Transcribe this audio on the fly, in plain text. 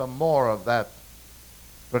some more of that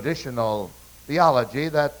traditional theology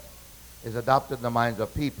that is adopted in the minds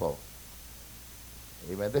of people.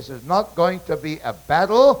 Amen. This is not going to be a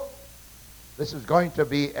battle. This is going to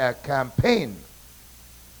be a campaign.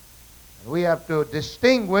 And we have to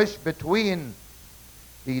distinguish between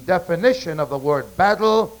the definition of the word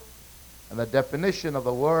battle and the definition of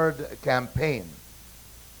the word campaign.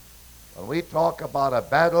 When we talk about a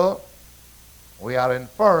battle, we are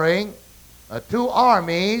inferring two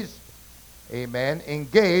armies, amen,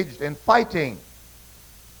 engaged in fighting.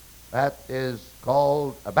 That is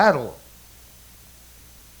called a battle.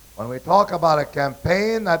 When we talk about a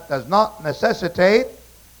campaign, that does not necessitate,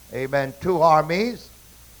 amen, two armies.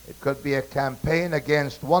 It could be a campaign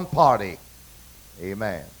against one party.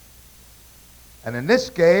 Amen. And in this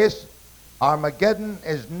case, Armageddon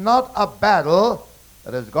is not a battle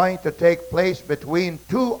that is going to take place between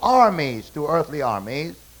two armies, two earthly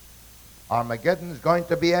armies. Armageddon is going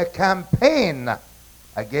to be a campaign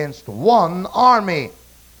against one army.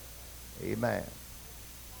 Amen.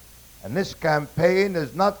 And this campaign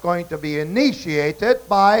is not going to be initiated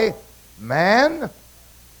by man,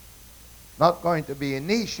 not going to be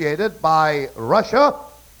initiated by Russia,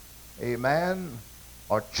 amen,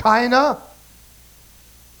 or China,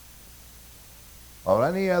 or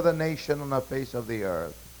any other nation on the face of the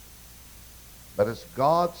earth. But it's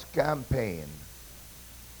God's campaign,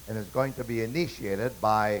 and it's going to be initiated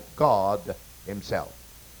by God himself.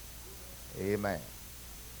 Amen.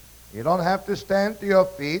 You don't have to stand to your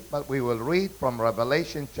feet, but we will read from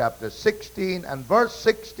Revelation chapter 16 and verse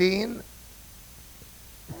 16.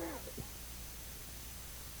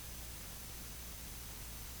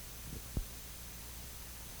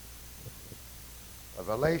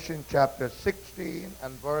 Revelation chapter 16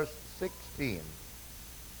 and verse 16.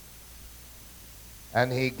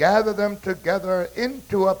 And he gathered them together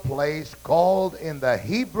into a place called in the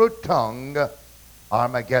Hebrew tongue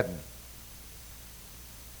Armageddon.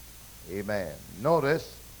 Amen.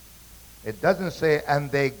 Notice, it doesn't say,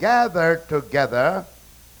 and they gathered together,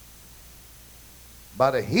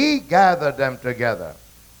 but he gathered them together.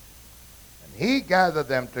 And he gathered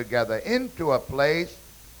them together into a place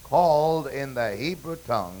called in the Hebrew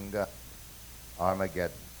tongue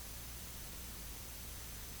Armageddon.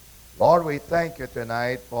 Lord, we thank you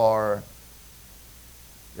tonight for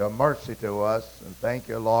your mercy to us, and thank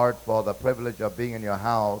you, Lord, for the privilege of being in your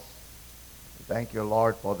house. Thank you,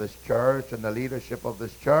 Lord, for this church and the leadership of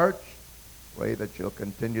this church. Pray that you'll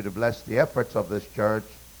continue to bless the efforts of this church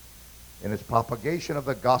in its propagation of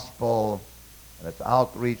the gospel and its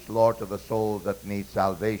outreach, Lord, to the souls that need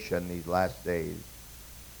salvation these last days.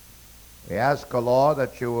 We ask, O Lord,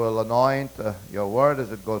 that you will anoint your word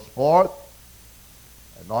as it goes forth.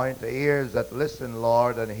 Anoint the ears that listen,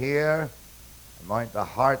 Lord, and hear. Anoint the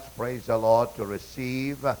hearts, praise the Lord, to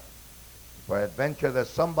receive. Peradventure there's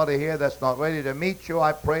somebody here that's not ready to meet you.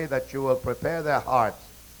 I pray that you will prepare their hearts.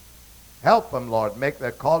 Help them, Lord. Make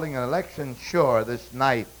their calling and election sure this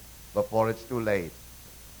night before it's too late.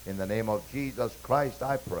 In the name of Jesus Christ,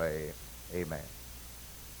 I pray. Amen.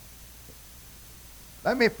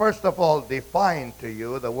 Let me first of all define to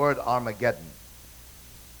you the word Armageddon.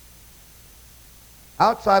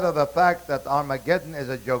 Outside of the fact that Armageddon is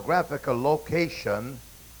a geographical location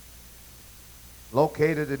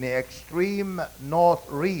located in the extreme north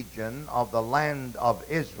region of the land of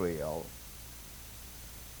Israel,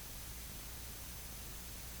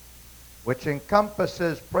 which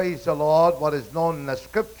encompasses, praise the Lord, what is known in the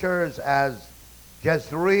scriptures as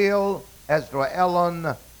Jezreel,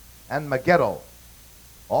 Ezraelon, and Megiddo.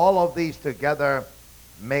 All of these together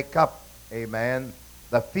make up, amen,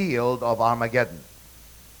 the field of Armageddon.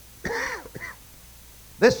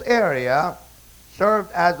 This area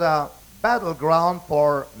served as a battleground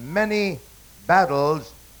for many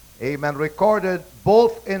battles, amen, recorded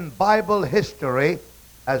both in Bible history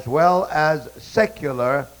as well as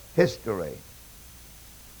secular history.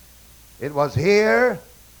 It was here,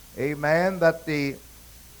 amen, that the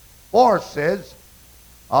forces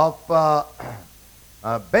of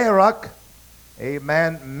Barak,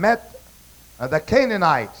 amen, met the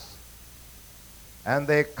Canaanites, and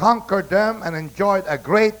they conquered them and enjoyed a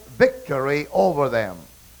great victory over them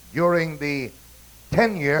during the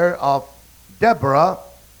tenure of Deborah,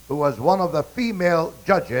 who was one of the female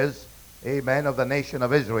judges, amen, of the nation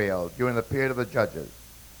of Israel during the period of the judges.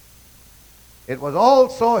 It was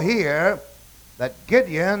also here that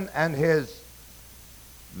Gideon and his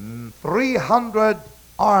 300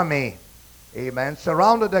 army, amen,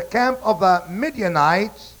 surrounded the camp of the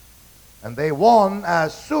Midianites, and they won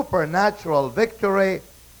a supernatural victory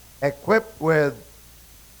equipped with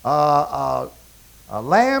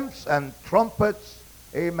lamps and trumpets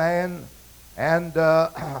amen, and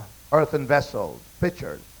earthen vessels,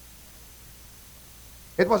 pitchers.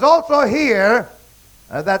 It was also here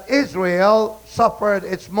that Israel suffered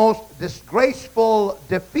its most disgraceful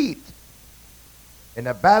defeat in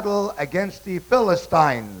a battle against the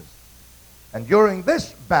Philistines. And during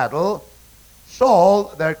this battle,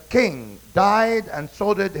 Saul, their king, died, and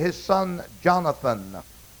so did his son Jonathan.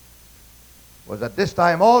 It was at this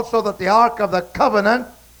time also that the Ark of the Covenant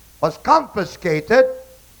was confiscated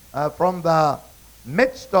from the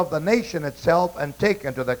midst of the nation itself and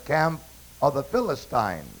taken to the camp of the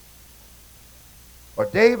Philistines. For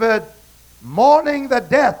David, mourning the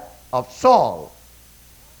death of Saul,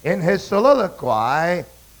 in his soliloquy,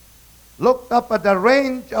 looked up at the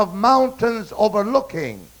range of mountains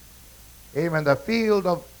overlooking even the field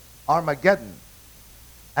of Armageddon,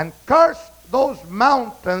 and cursed those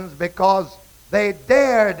mountains because they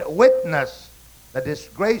dared witness the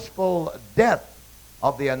disgraceful death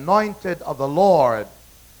of the anointed of the Lord,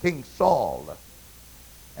 King Saul.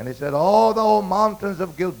 And he said, "O thou mountains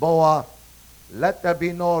of Gilboa, let there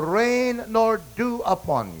be no rain nor dew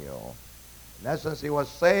upon you." In essence, he was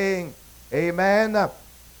saying, amen,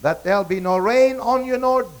 that there'll be no rain on you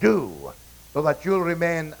nor dew, so that you'll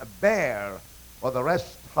remain bare for the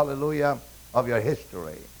rest, hallelujah, of your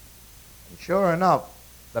history. And sure enough,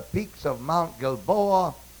 the peaks of Mount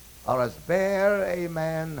Gilboa are as bare,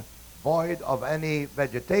 amen, void of any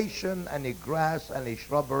vegetation, any grass, any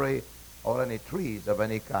shrubbery, or any trees of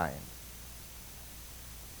any kind.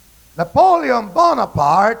 Napoleon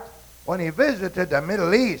Bonaparte, when he visited the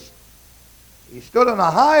Middle East, he stood on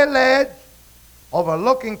a high ledge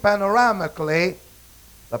overlooking panoramically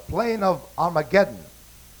the plain of Armageddon.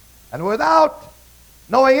 And without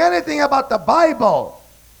knowing anything about the Bible,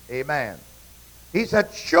 amen, he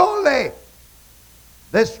said, surely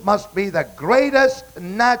this must be the greatest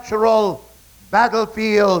natural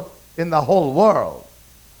battlefield in the whole world.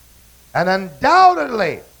 And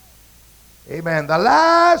undoubtedly, amen, the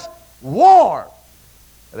last war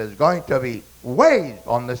that is going to be waged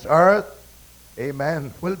on this earth,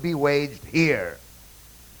 amen, will be waged here.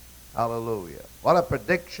 Hallelujah. What a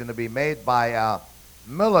prediction to be made by a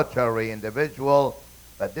military individual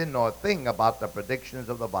that didn't know a thing about the predictions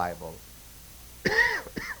of the Bible.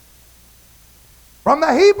 From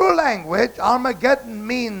the Hebrew language, Armageddon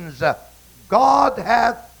means God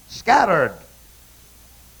hath scattered.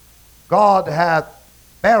 God hath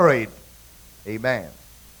buried. Amen.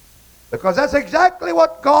 Because that's exactly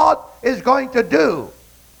what God is going to do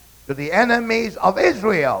to the enemies of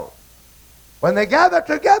Israel when they gather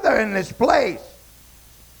together in this place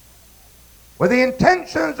with the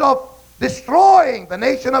intentions of destroying the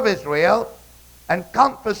nation of Israel and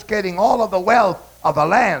confiscating all of the wealth of the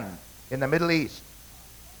land in the Middle East.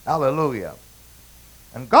 Hallelujah.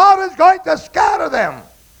 And God is going to scatter them,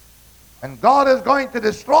 and God is going to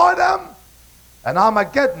destroy them, and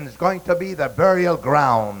Armageddon is going to be the burial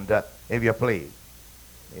ground, if you please.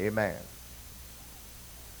 Amen.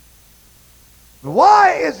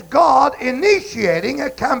 Why is God initiating a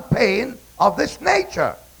campaign of this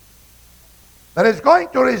nature that is going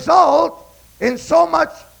to result in so much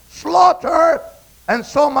slaughter and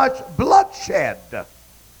so much bloodshed?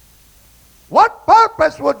 What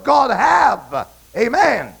purpose would God have,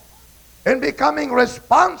 amen, in becoming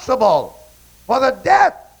responsible for the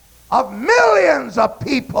death of millions of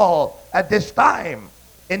people at this time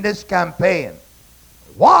in this campaign?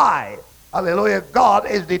 Why, hallelujah, God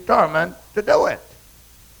is determined to do it?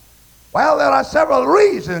 Well, there are several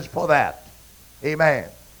reasons for that. Amen.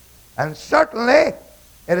 And certainly,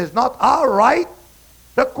 it is not our right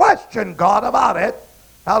to question God about it.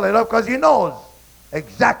 Hallelujah, because he knows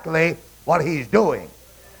exactly what he's doing.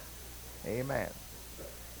 Amen.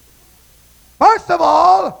 First of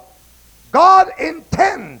all, God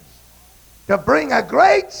intends to bring a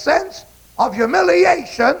great sense of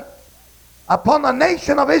humiliation upon the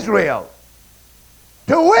nation of Israel.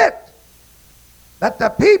 To wit, that the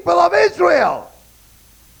people of Israel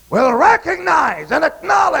will recognize and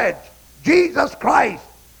acknowledge Jesus Christ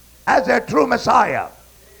as their true Messiah.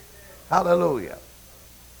 Hallelujah.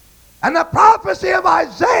 And the prophecy of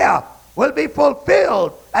Isaiah will be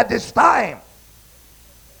fulfilled at this time,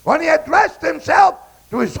 when he addressed himself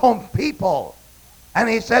to his own people. And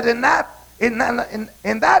he said, in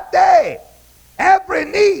that day, every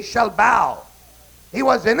knee shall bow. He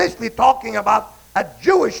was initially talking about a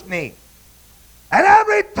Jewish knee. And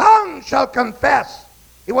every tongue shall confess.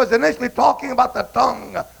 He was initially talking about the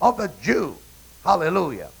tongue of the Jew.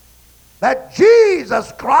 Hallelujah. That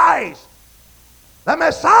Jesus Christ, the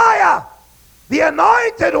Messiah, the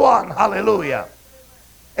anointed one, hallelujah,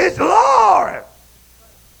 is Lord.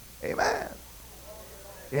 Amen.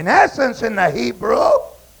 In essence, in the Hebrew,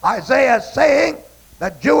 Isaiah is saying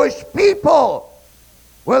that Jewish people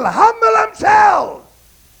will humble themselves.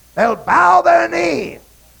 They'll bow their knee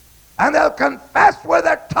and they'll confess with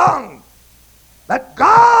their tongue that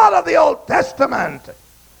God of the Old Testament,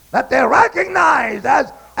 that they recognize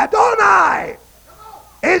as Adonai,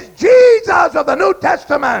 is Jesus of the New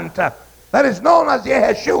Testament, that is known as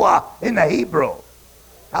Yeshua in the Hebrew.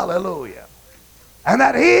 Hallelujah. And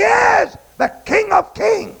that he is the King of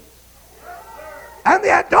Kings and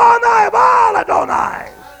the Adonai of all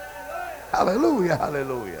Adonais. Hallelujah,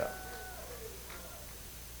 hallelujah.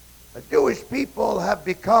 The Jewish people have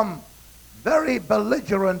become very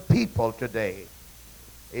belligerent people today.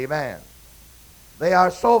 Amen. They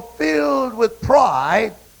are so filled with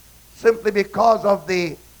pride simply because of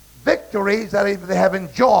the victories that they have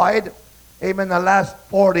enjoyed, amen, the last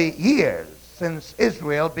 40 years since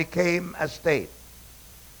Israel became a state.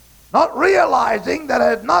 Not realizing that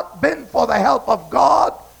had it not been for the help of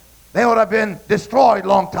God, they would have been destroyed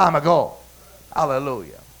long time ago.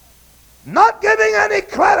 Hallelujah. Not giving any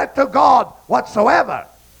credit to God whatsoever,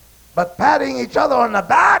 but patting each other on the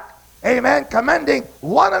back, amen, commending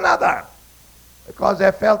one another, because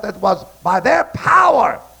they felt it was by their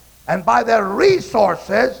power and by their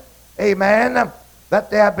resources, amen, that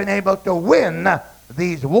they have been able to win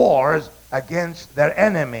these wars against their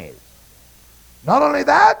enemies. Not only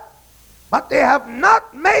that, but they have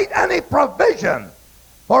not made any provision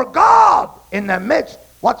for God in the midst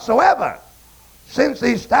whatsoever since the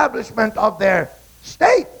establishment of their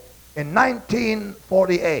state in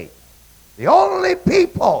 1948. The only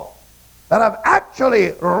people that have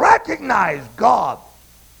actually recognized God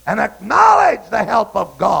and acknowledged the help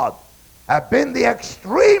of God have been the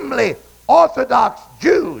extremely Orthodox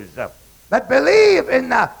Jews that believe in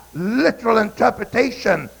the literal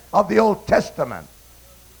interpretation of the Old Testament,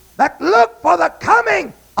 that look for the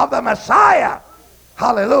coming of the Messiah.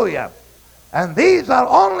 Hallelujah. And these are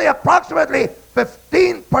only approximately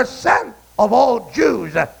 15% of all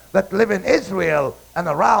Jews that live in Israel and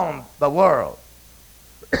around the world.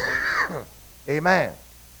 Amen.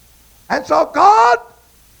 And so God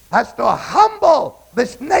has to humble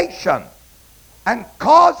this nation and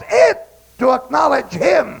cause it to acknowledge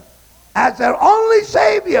him as their only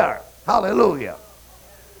Savior. Hallelujah.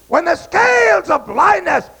 When the scales of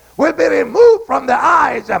blindness will be removed from their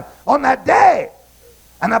eyes on that day,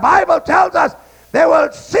 and the Bible tells us they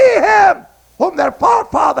will see him whom their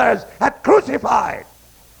forefathers had crucified,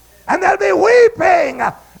 and they'll be weeping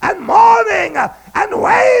and mourning and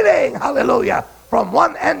wailing, hallelujah, from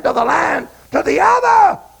one end of the land to the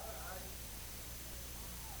other.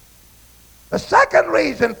 The second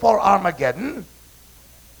reason for Armageddon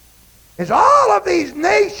is all of these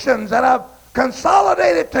nations that have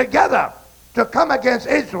consolidated together to come against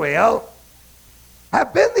Israel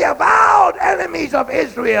have been the avowed enemies of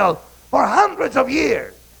Israel for hundreds of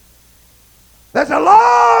years. There's a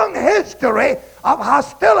long history of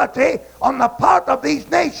hostility on the part of these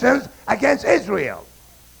nations against Israel.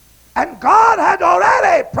 And God had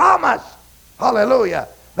already promised, hallelujah,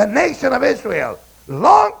 the nation of Israel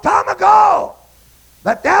long time ago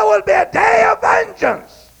that there will be a day of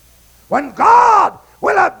vengeance when God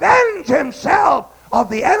will avenge himself of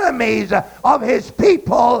the enemies of his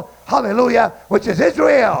people, hallelujah, which is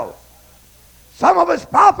Israel. Some of his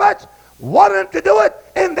prophets wanted to do it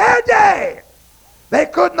in their day. They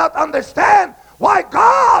could not understand why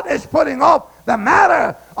God is putting off the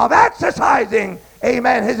matter of exercising,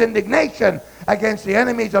 amen, his indignation against the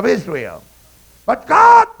enemies of Israel. But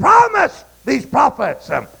God promised these prophets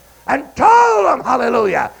and told them,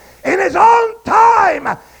 hallelujah, in his own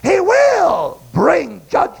time he will bring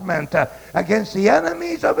judgment against the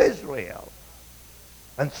enemies of Israel.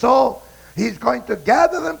 And so he's going to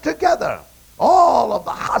gather them together, all of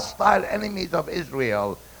the hostile enemies of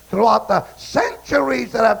Israel throughout the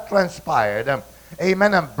centuries that have transpired,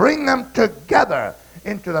 amen, and bring them together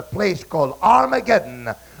into the place called Armageddon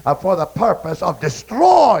for the purpose of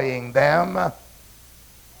destroying them,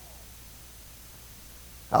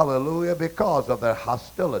 hallelujah, because of their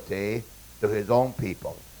hostility to his own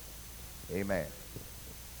people. Amen.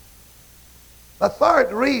 The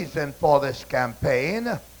third reason for this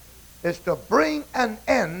campaign is to bring an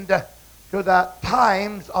end to the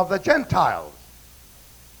times of the Gentiles.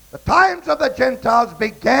 The times of the Gentiles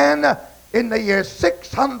began in the year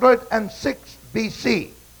 606 BC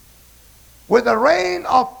with the reign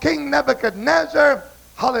of King Nebuchadnezzar,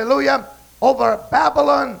 hallelujah, over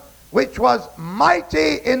Babylon, which was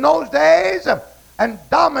mighty in those days and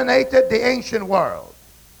dominated the ancient world.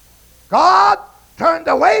 God turned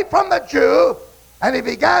away from the Jew and he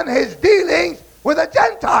began his dealings with the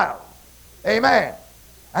Gentiles. Amen.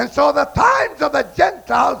 And so the times of the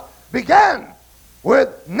Gentiles began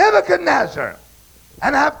with Nebuchadnezzar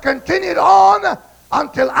and have continued on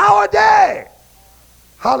until our day.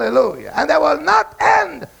 Hallelujah. And they will not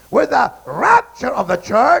end with the rapture of the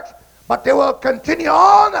church, but they will continue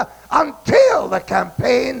on until the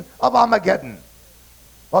campaign of Armageddon.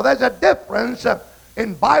 Well, there's a difference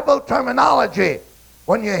in Bible terminology.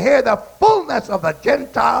 When you hear the fullness of the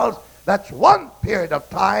Gentiles, that's one period of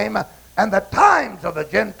time, and the times of the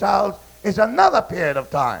Gentiles is another period of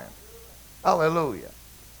time. Hallelujah.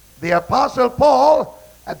 The Apostle Paul,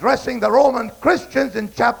 addressing the Roman Christians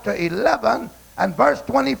in chapter 11 and verse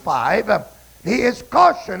 25, he is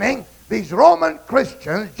cautioning these Roman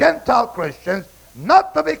Christians, Gentile Christians,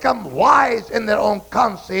 not to become wise in their own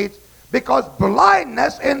conceits, because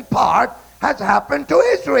blindness in part has happened to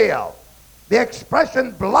Israel. The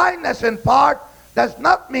expression blindness in part does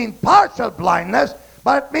not mean partial blindness,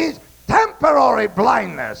 but it means temporary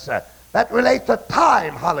blindness that relates to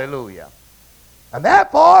time. Hallelujah. And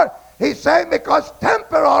therefore, he's saying because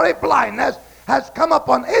temporary blindness has come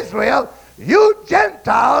upon Israel, you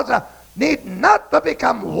Gentiles need not to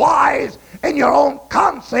become wise in your own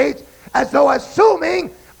conceits, as though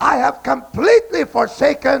assuming I have completely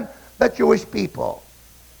forsaken the Jewish people.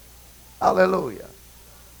 Hallelujah.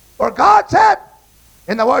 For God said,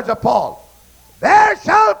 in the words of Paul, there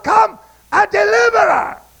shall come a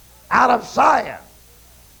deliverer out of Zion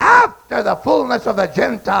after the fullness of the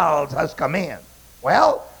Gentiles has come in.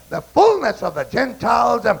 Well, the fullness of the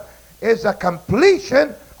Gentiles is a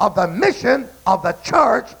completion of the mission of the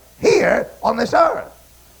church here on this earth.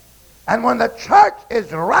 And when the church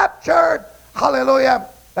is raptured, hallelujah,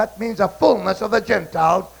 that means the fullness of the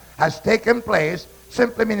Gentiles has taken place,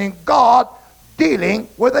 simply meaning God dealing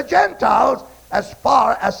with the Gentiles as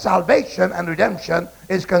far as salvation and redemption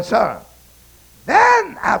is concerned.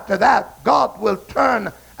 Then, after that, God will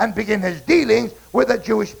turn and begin his dealings with the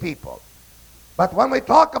Jewish people. But when we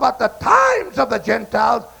talk about the times of the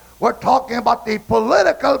Gentiles, we're talking about the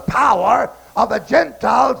political power of the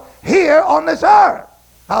Gentiles here on this earth.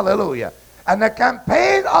 Hallelujah. And the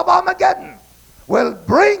campaign of Armageddon will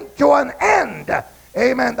bring to an end,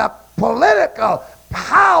 amen, the political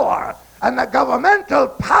power and the governmental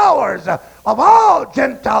powers of all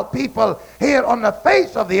Gentile people here on the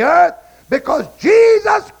face of the earth, because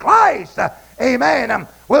Jesus Christ, amen,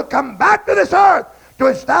 will come back to this earth to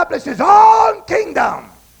establish his own kingdom.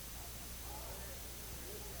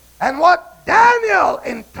 And what Daniel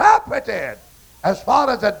interpreted as far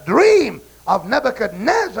as a dream of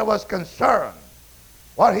Nebuchadnezzar was concerned,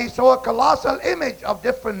 where he saw a colossal image of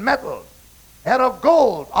different metals, head of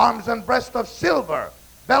gold, arms and breast of silver,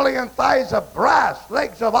 belly and thighs of brass,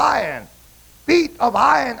 legs of iron, feet of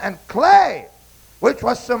iron and clay, which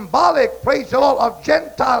was symbolic, praise the Lord, of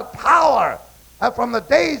Gentile power from the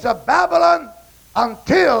days of Babylon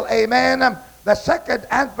until, amen, the second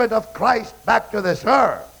advent of Christ back to this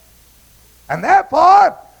earth. And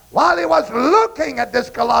therefore, while he was looking at this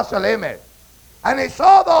colossal image, and he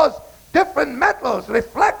saw those different metals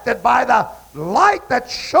reflected by the light that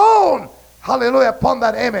shone, hallelujah, upon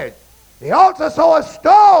that image, he also saw a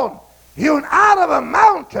stone hewn out of a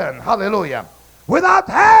mountain, hallelujah, without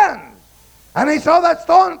hands. And he saw that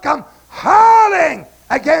stone come hurling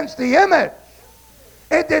against the image.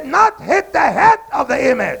 It did not hit the head of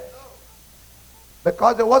the image,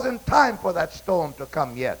 because it wasn't time for that stone to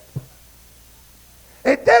come yet.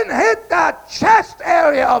 It didn't hit the chest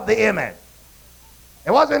area of the image.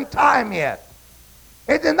 It wasn't time yet.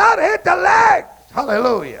 It did not hit the legs.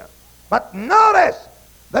 Hallelujah. But notice,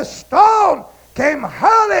 the stone came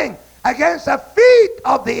hurling against the feet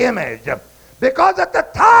of the image, because at the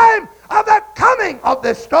time of the coming of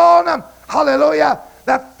the stone, hallelujah,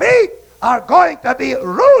 the feet are going to be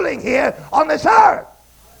ruling here on this earth.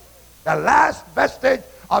 The last vestige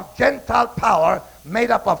of Gentile power made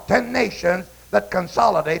up of 10 nations that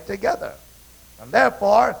consolidate together. And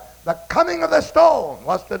therefore, the coming of the stone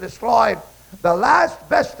was to destroy the last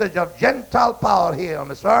vestige of Gentile power here on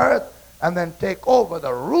this earth, and then take over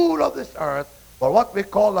the rule of this earth for what we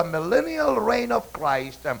call the millennial reign of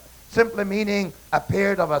Christ, simply meaning a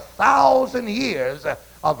period of 1,000 years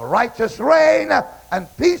of righteous reign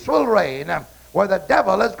and peaceful reign, where the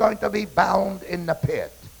devil is going to be bound in the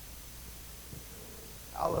pit.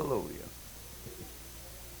 Hallelujah.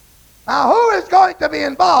 Now, who is going to be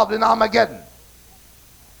involved in Armageddon?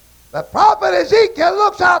 The prophet Ezekiel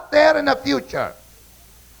looks out there in the future,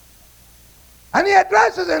 and he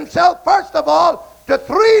addresses himself, first of all, to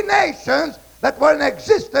 3 nations that were in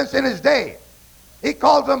existence in his day. He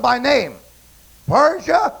calls them by name: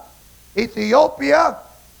 Persia, Ethiopia,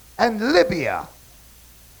 and Libya.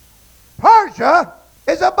 Persia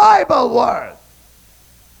is a Bible word.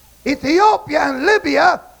 Ethiopia and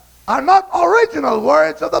Libya are not original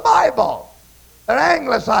words of the Bible. They're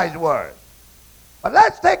anglicized words. But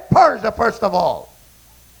let's take Persia first of all.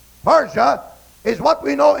 Persia is what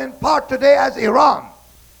we know in part today as Iran.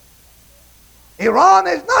 Iran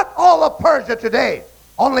is not all of Persia today,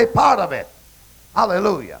 only part of it.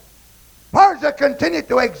 Hallelujah. Persia continued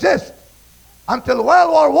to exist until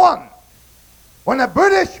World War I, when the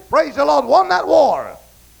British, praise the Lord, won that war.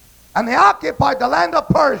 And they occupied the land of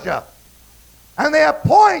Persia. And they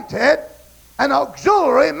appointed an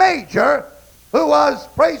auxiliary major who was,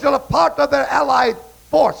 praise the Lord, part of their allied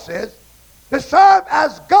forces to serve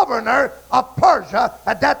as governor of Persia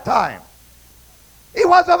at that time. He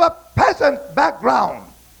was of a peasant background.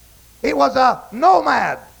 He was a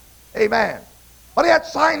nomad. Amen. But he had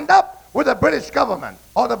signed up with the British government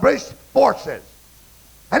or the British forces.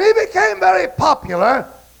 And he became very popular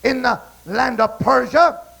in the land of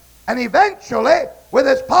Persia. And eventually, with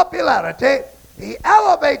his popularity, he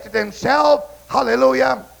elevated himself,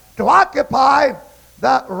 hallelujah, to occupy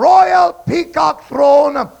the royal peacock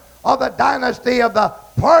throne of the dynasty of the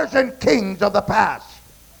Persian kings of the past.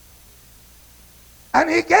 And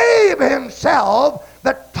he gave himself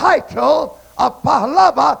the title of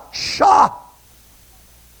Pahlava Shah.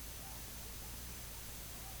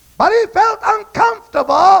 But he felt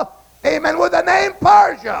uncomfortable, amen, with the name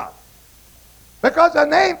Persia. Because the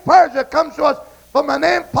name Persia comes to us from the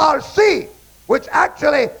name Parsi, which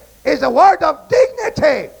actually is a word of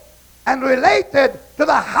dignity and related to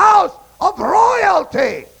the house of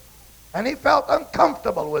royalty. And he felt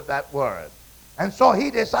uncomfortable with that word. And so he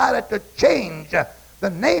decided to change the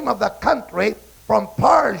name of the country from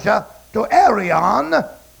Persia to Arian,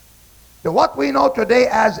 to what we know today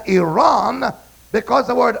as Iran, because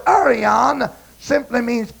the word Aryan simply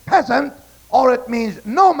means peasant or it means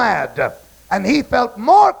nomad. And he felt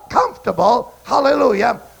more comfortable,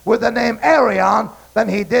 hallelujah, with the name Aryan than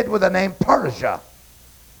he did with the name Persia.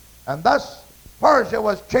 And thus Persia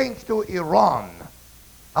was changed to Iran.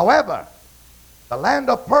 However, the land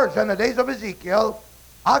of Persia in the days of Ezekiel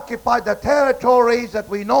occupied the territories that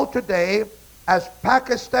we know today as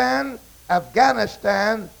Pakistan,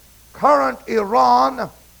 Afghanistan, current Iran,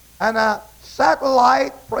 and a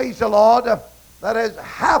satellite, praise the Lord, that is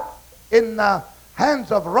half in the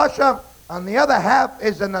hands of Russia, and the other half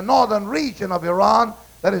is in the northern region of Iran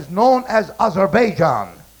that is known as Azerbaijan.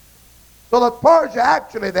 So that Persia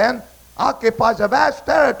actually then occupies a vast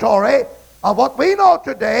territory of what we know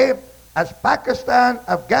today as Pakistan,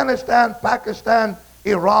 Afghanistan, Pakistan,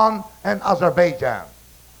 Iran, and Azerbaijan.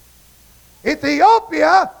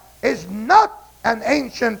 Ethiopia is not an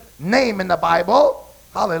ancient name in the Bible,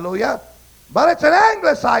 hallelujah, but it's an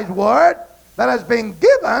anglicized word that has been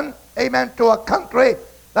given, amen, to a country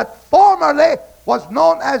that formerly was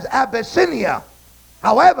known as Abyssinia.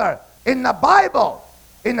 However, in the Bible,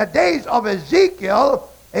 in the days of Ezekiel,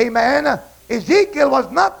 amen, Ezekiel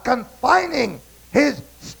was not confining his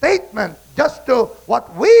statement just to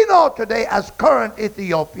what we know today as current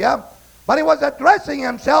Ethiopia, but he was addressing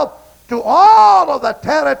himself to all of the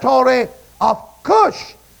territory of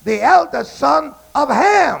Cush, the eldest son of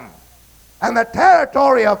Ham. And the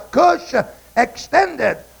territory of Cush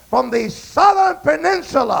extended from the southern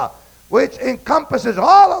peninsula, which encompasses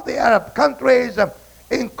all of the Arab countries,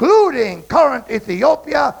 including current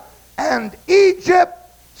Ethiopia and Egypt,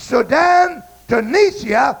 Sudan,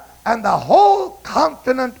 Tunisia, and the whole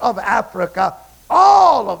continent of Africa.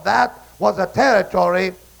 All of that was a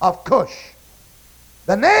territory of Cush.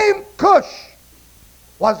 The name Cush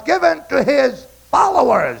was given to his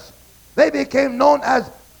followers. They became known as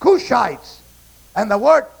Cushites. And the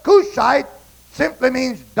word Cushite simply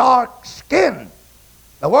means dark skin.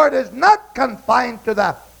 The word is not confined to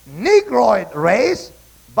the Negroid race,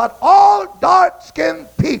 but all dark-skinned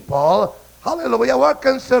people, hallelujah, were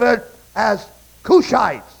considered as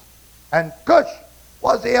Cushites. And Cush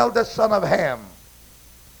was the eldest son of Ham.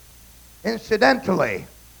 Incidentally,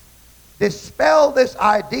 dispel this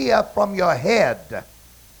idea from your head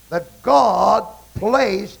that God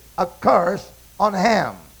placed a curse on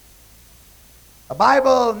Ham. The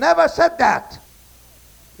Bible never said that.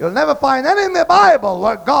 You'll never find any in the Bible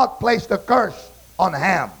where God placed a curse on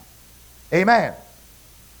Ham. Amen.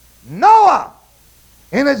 Noah,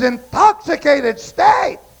 in his intoxicated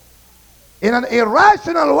state, in an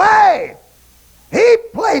irrational way, he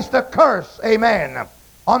placed a curse, amen,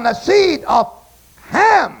 on the seed of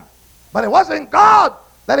Ham. But it wasn't God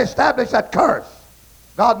that established that curse.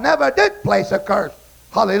 God never did place a curse,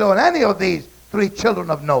 hallelujah, on any of these three children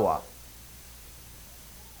of Noah.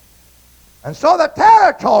 And so the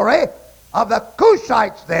territory of the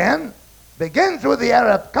Cushites then begins with the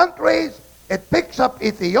Arab countries. It picks up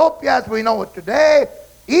Ethiopia as we know it today,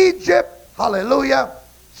 Egypt, hallelujah,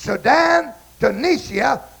 Sudan,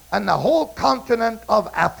 Tunisia, and the whole continent of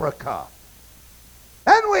Africa.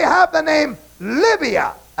 Then we have the name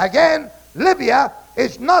Libya. Again, Libya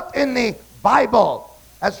is not in the Bible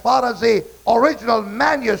as far as the original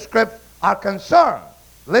manuscripts are concerned.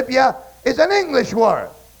 Libya is an English word.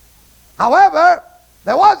 However,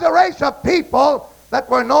 there was a race of people that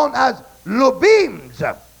were known as Lubims.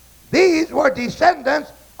 These were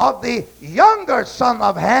descendants of the younger son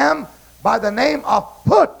of Ham by the name of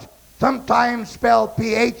Put, sometimes spelled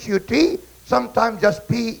P-H-U-T, sometimes just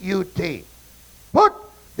P-U-T. Put,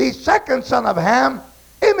 the second son of Ham,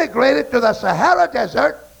 immigrated to the Sahara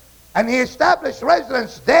Desert, and he established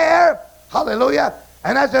residence there, hallelujah,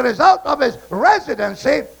 and as a result of his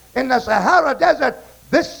residency in the Sahara Desert,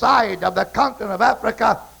 this side of the continent of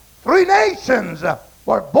Africa, 3 nations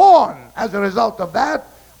were born as a result of that.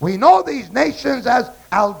 We know these nations as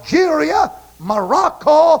Algeria,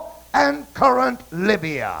 Morocco, and current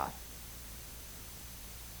Libya.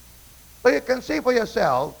 So you can see for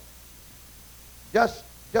yourself, just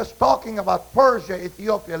talking about Persia,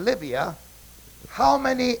 Ethiopia, Libya, how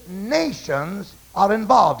many nations are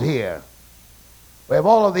involved here. We have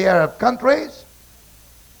all of the Arab countries,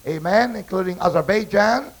 amen, including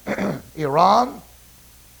Azerbaijan, Iran.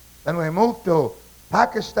 Then we move to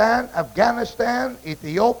Pakistan, Afghanistan,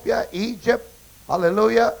 Ethiopia, Egypt,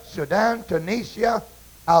 hallelujah, Sudan, Tunisia,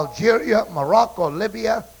 Algeria, Morocco,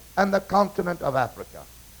 Libya, and the continent of Africa.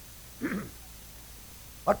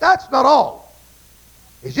 But that's not all.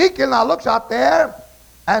 Ezekiel now looks out there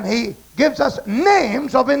and he gives us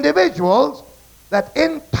names of individuals that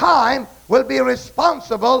in time will be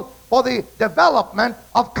responsible for the development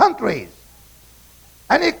of countries.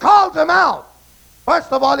 And he calls them out.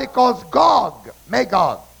 First of all, he calls Gog,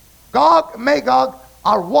 Magog. Gog, Magog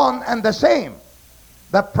are one and the same.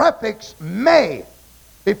 The prefix may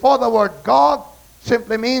before the word Gog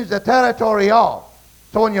simply means the territory of.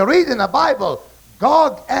 So when you read in the Bible,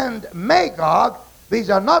 Gog and Magog, these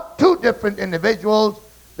are not 2 different individuals.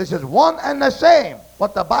 This is one and the same.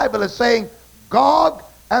 What the Bible is saying, Gog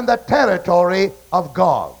and the territory of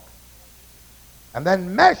Gog. And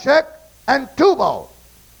then Meshech and Tubal.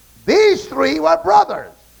 These 3 were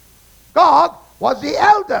brothers. Gog was the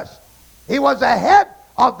eldest. He was the head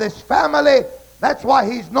of this family. That's why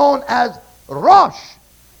he's known as Rosh.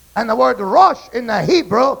 And the word Rosh in the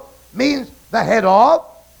Hebrew means the head of,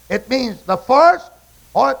 it means the first,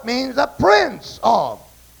 or it means the prince of,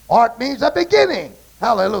 or it means the beginning.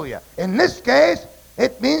 Hallelujah. In this case,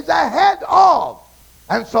 it means the head of.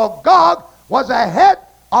 And so Gog was the head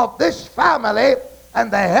of this family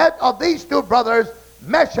and the head of these 2 brothers,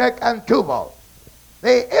 Meshech and Tubal.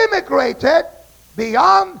 They immigrated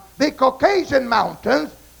beyond the Caucasian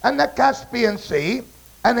Mountains and the Caspian Sea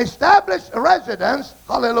and established residence,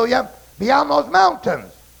 hallelujah, beyond those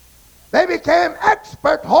mountains. They became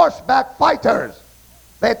expert horseback fighters.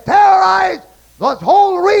 They terrorized this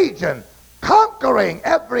whole region, conquering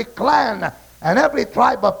every clan and every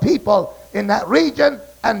tribe of people in that region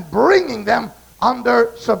and bringing them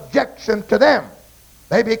under subjection to them.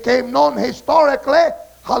 They became known historically,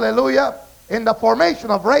 hallelujah, in the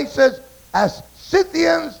formation of races as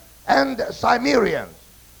Scythians and Cimmerians.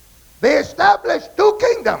 They established 2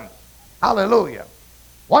 kingdoms, hallelujah.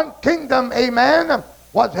 One kingdom, amen,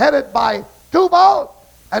 was headed by Tubal,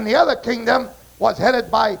 and the other kingdom was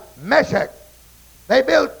headed by Meshech. They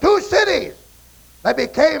built 2 cities. They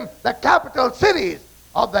became the capital cities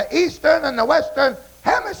of the eastern and the western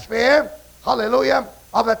hemisphere, hallelujah,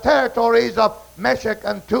 of the territories of Meshech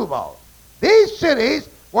and Tubal. These cities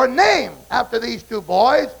were named after these 2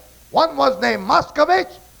 boys. One was named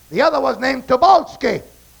Moscovich, the other was named Tobolsky.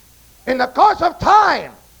 In the course of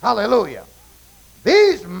time, hallelujah,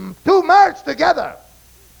 these 2 merged together,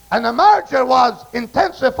 and the merger was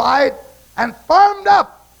intensified and firmed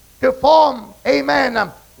up to form, amen,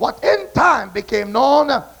 what in time became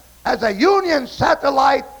known as a Union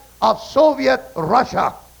satellite of Soviet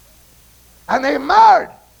Russia. And they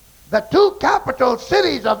merged the 2 capital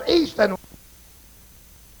cities of East and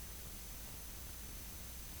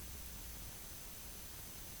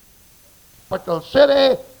capital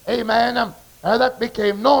city, amen, that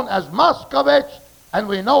became known as Moscovich, and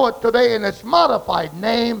we know it today in its modified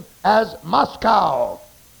name as Moscow.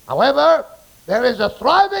 However, there is a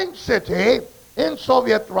thriving city in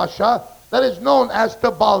Soviet Russia that is known as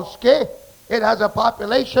Tobolsky. It has a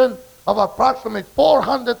population of approximately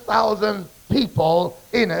 400,000 people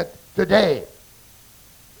in it today.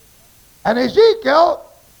 And Ezekiel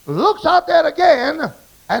looks out there again,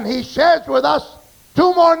 and he shares with us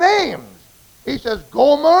 2 more names He says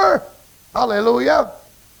Gomer, hallelujah,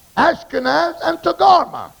 Ashkenaz, and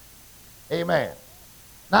Togarmah. Amen.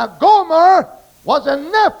 Now Gomer was a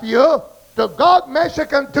nephew to Gog,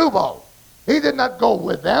 Meshach, and Tubal. He did not go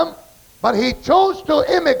with them, but he chose to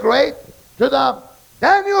immigrate to the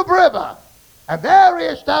Danube River. And there he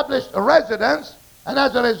established a residence, and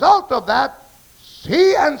as a result of that,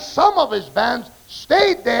 he and some of his bands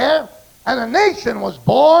stayed there, and a nation was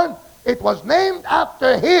born. It was named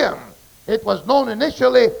after him. It was known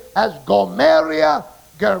initially as Gomeria,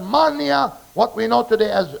 Germania, what we know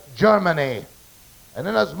today as Germany. And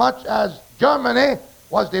inasmuch as Germany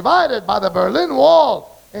was divided by the Berlin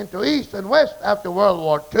Wall into East and West after World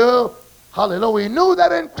War II, hallelujah, we knew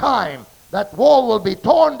that in time that wall will be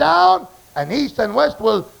torn down and East and West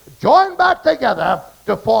will join back together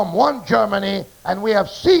to form one Germany, and we have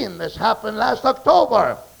seen this happen last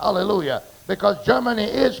October. Hallelujah. Because Germany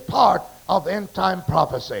is part of end-time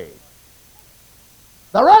prophecy.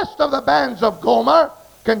 The rest of the bands of Gomer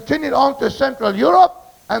continued on to Central Europe,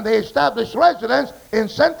 and they established residence in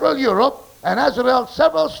Central Europe, and as a result,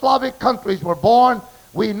 several Slavic countries were born.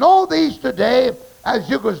 We know these today as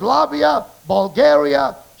Yugoslavia,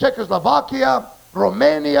 Bulgaria, Czechoslovakia,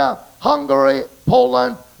 Romania, Hungary,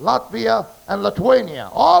 Poland, Latvia, and Lithuania.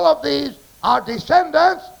 All of these are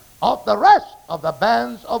descendants of the rest of the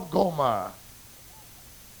bands of Gomer.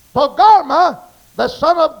 Togarmah, the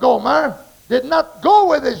son of Gomer, did not go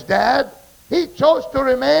with his dad. He chose to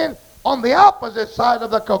remain on the opposite side of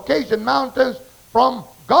the Caucasian mountains from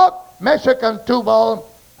Gog, Meshach, and Tubal,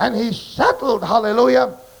 and he settled,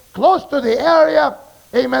 hallelujah, close to the area,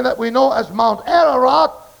 amen, that we know as Mount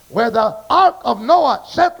Ararat, where the Ark of Noah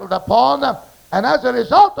settled upon. And as a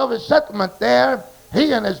result of his settlement there,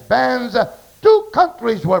 he and his bands, 2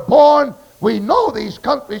 countries were born. We know these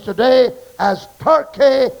countries today as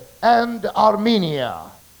Turkey and Armenia.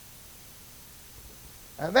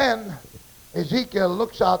 And then Ezekiel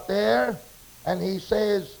looks out there and he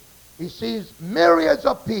says he sees myriads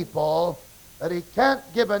of people that he can't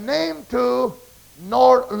give a name to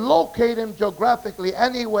nor locate him geographically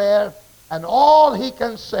anywhere, and all he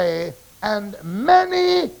can say, and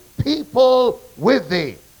many people with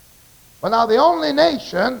thee. Well, now the only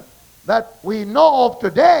nation that we know of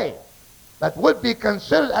today that would be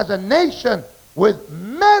considered as a nation with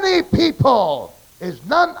many people is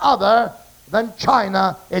none other than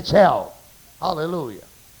China itself. Hallelujah.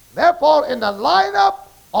 Therefore, in the lineup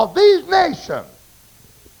of these nations,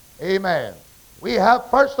 amen, we have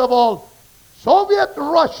first of all Soviet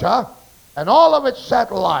Russia and all of its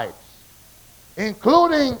satellites,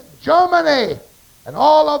 including Germany and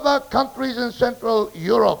all of the countries in Central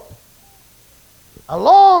Europe,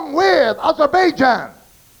 along with Azerbaijan,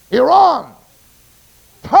 Iran,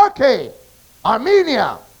 Turkey,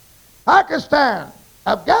 Armenia, Pakistan,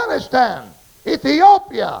 Afghanistan,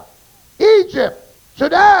 Ethiopia, Egypt,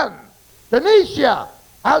 Sudan, Tunisia,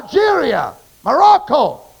 Algeria,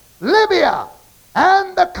 Morocco, Libya,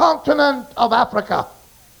 and the continent of Africa.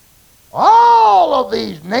 All of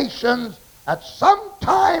these nations at some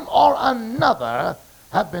time or another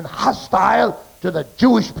have been hostile to the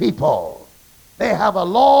Jewish people. They have a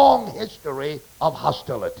long history of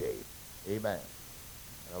hostility. Amen.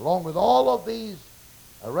 And along with all of these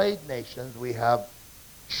arrayed nations, we have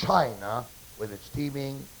China with its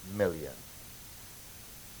teeming millions.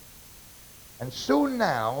 And soon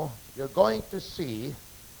now, you're going to see,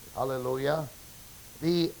 hallelujah,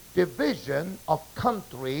 the division of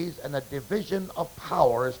countries and a division of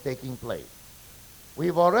powers taking place.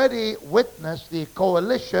 We've already witnessed the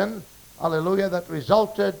coalition, hallelujah, that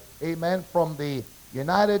resulted, amen, from the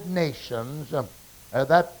United Nations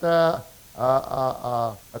that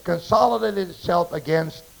consolidated itself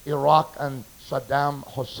against Iraq and Saddam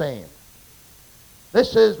Hussein.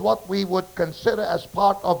 This is what we would consider as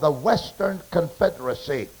part of the Western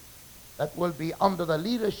Confederacy that will be under the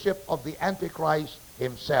leadership of the Antichrist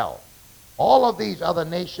himself. All of these other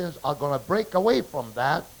nations are going to break away from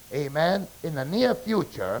that, amen, in the near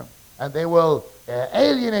future, and they will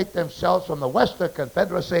alienate themselves from the Western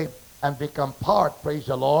Confederacy and become part, praise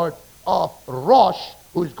the Lord, of Rosh,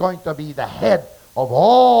 who's going to be the head of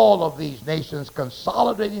all of these nations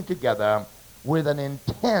consolidating together with an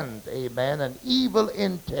intent, amen, an evil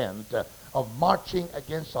intent of marching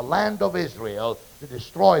against the land of Israel to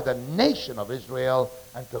destroy the nation of Israel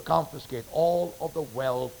and to confiscate all of the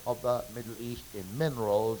wealth of the Middle East in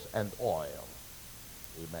minerals and oil.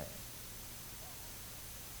 Amen.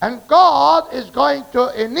 And God is going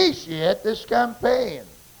to initiate this campaign.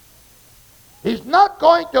 He's not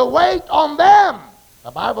going to wait on them.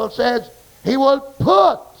 The Bible says he will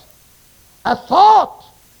put a thought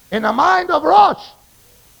in the mind of Rosh,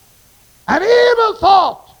 an evil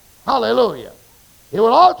thought. Hallelujah. He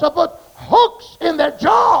will also put hooks in their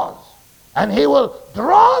jaws, and he will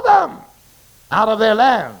draw them out of their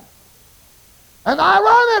land. And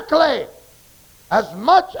ironically, as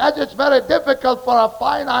much as it's very difficult for our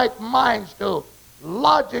finite minds to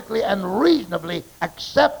logically and reasonably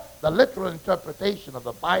accept the literal interpretation of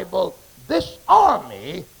the Bible, this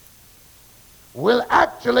army will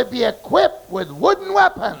actually be equipped with wooden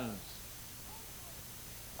weapons.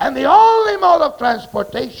 And the only mode of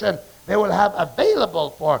transportation they will have available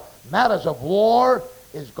for matters of war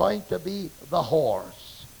is going to be the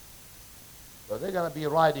horse. So they're going to be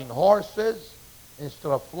riding horses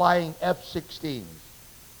instead of flying F-16s.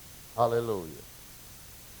 Hallelujah.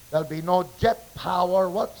 There'll be no jet power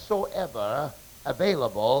whatsoever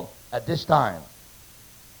available at this time.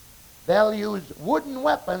 They'll use wooden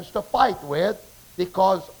weapons to fight with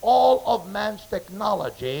because all of man's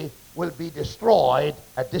technology will be destroyed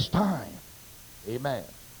at this time. Amen.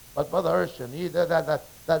 But Brother Urshan, that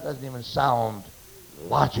doesn't even sound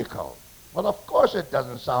logical. Well, of course it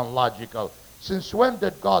doesn't sound logical. Since when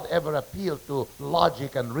did God ever appeal to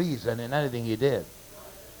logic and reason in anything he did?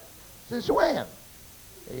 Since when?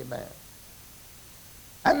 Amen.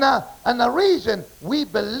 And the reason we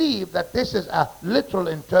believe that this is a literal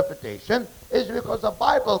interpretation is because the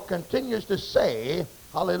Bible continues to say,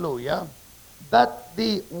 hallelujah, that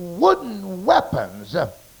the wooden weapons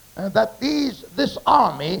that this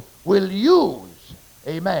army will use,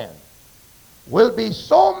 amen, will be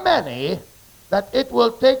so many that it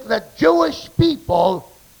will take the Jewish people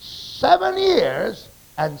 7 years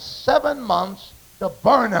and 7 months to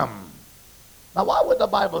burn them. Now, why would the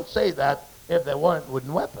Bible say that if there weren't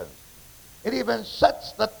wooden weapons? It even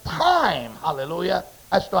sets the time, hallelujah,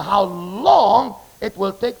 as to how long it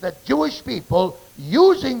will take the Jewish people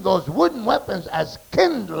using those wooden weapons as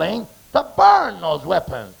kindling to burn those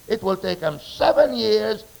weapons. It will take them 7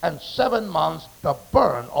 years and 7 months to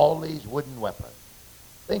burn all these wooden weapons.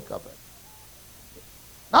 Think of it.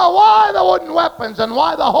 Now, why the wooden weapons and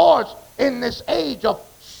why the horse in this age of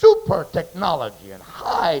super technology and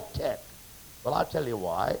high tech? Well, I'll tell you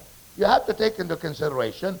why. You have to take into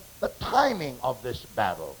consideration the timing of this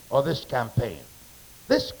battle or this campaign.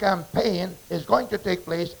 This campaign is going to take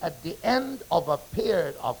place at the end of a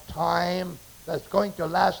period of time that's going to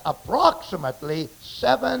last approximately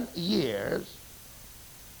 7 years.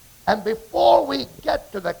 And before we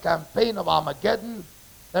get to the campaign of Armageddon,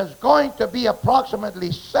 there's going to be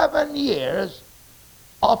approximately 7 years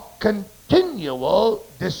of continual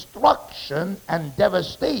destruction and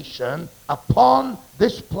devastation upon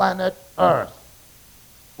this planet Earth,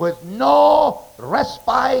 with no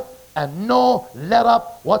respite and no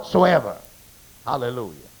let-up whatsoever.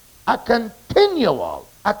 Hallelujah. A continual,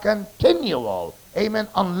 amen,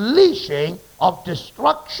 unleashing of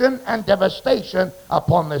destruction and devastation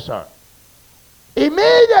upon this earth.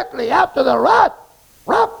 Immediately after the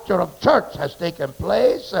rapture of church has taken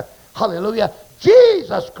place, hallelujah,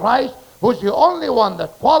 Jesus Christ, who's the only one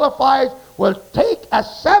that qualifies, will take a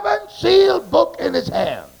 7-sealed book in his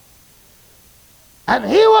hand. And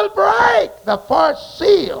he will break the first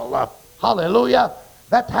seal, hallelujah,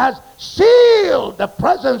 that has sealed the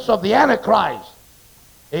presence of the Antichrist.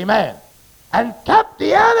 Amen. And kept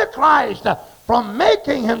the Antichrist from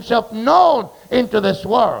making himself known into this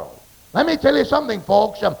world. Let me tell you something,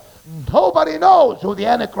 folks. Nobody knows who the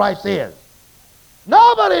Antichrist is.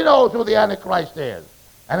 Nobody knows who the Antichrist is.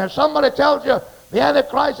 And if somebody tells you the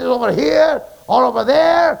Antichrist is over here or over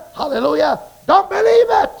there, hallelujah, don't believe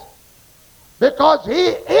it. Because he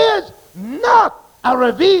is not a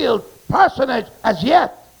revealed personage as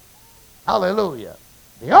yet. Hallelujah.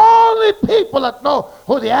 The only people that know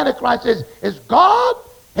who the Antichrist is God,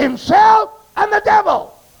 himself, and the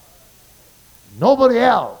devil. Nobody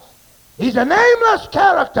else. He's a nameless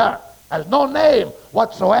character, has no name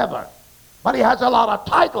whatsoever. But he has a lot of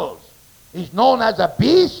titles. He's known as a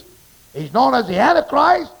beast. He's known as the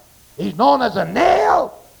Antichrist. He's known as a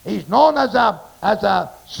nail. He's known as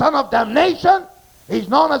a son of damnation. He's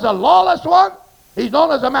known as a lawless one. He's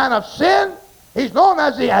known as a man of sin. He's known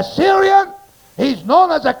as the Assyrian. He's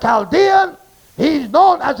known as a Chaldean. He's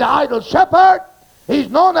known as the idol shepherd. He's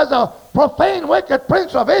known as a profane, wicked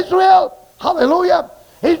prince of Israel. Hallelujah.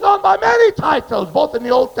 He's known by many titles, both in the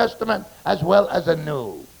Old Testament as well as the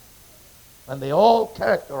New. And they all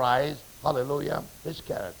characterize, hallelujah, his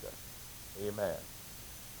character. Amen.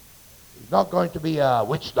 He's not going to be a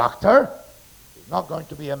witch doctor. He's not going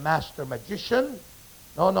to be a master magician.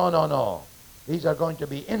 No. These are going to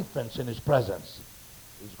be infants in his presence.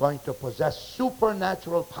 He's going to possess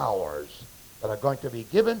supernatural powers that are going to be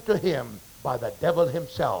given to him by the devil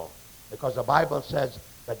himself. Because the Bible says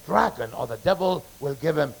the dragon or the devil will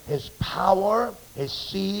give him his power, his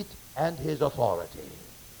seat, and his authority.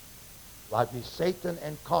 Like be Satan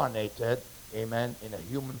incarnated, amen, in a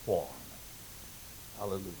human form.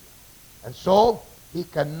 Hallelujah. And so he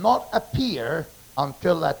cannot appear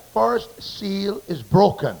until that first seal is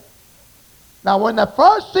broken. Now when the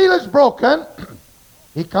first seal is broken,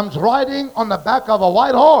 he comes riding on the back of a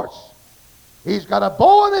white horse. He's got a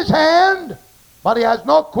bow in his hand, but he has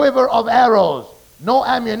no quiver of arrows, no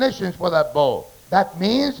ammunition for that bow. That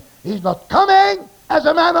means he's not coming as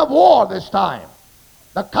a man of war this time.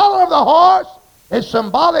 The color of the horse is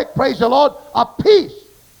symbolic, praise the Lord, of peace.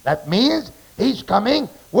 That means he's coming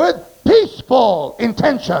with peaceful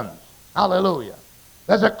intentions. Hallelujah.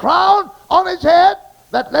 There's a crown on his head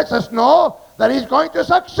that lets us know that he's going to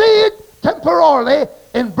succeed temporarily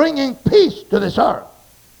in bringing peace to this earth.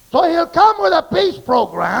 So he'll come with a peace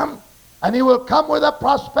program, and he will come with a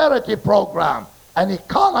prosperity program, an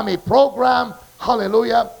economy program,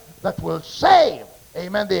 hallelujah, that will save,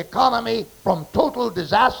 amen, the economy from total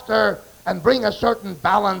disaster and bring a certain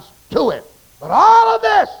balance to it. But all of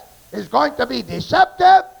this is going to be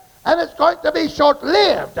deceptive, and it's going to be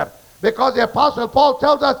short-lived, because the Apostle Paul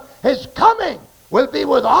tells us his coming will be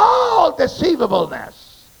with all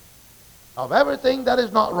deceivableness of everything that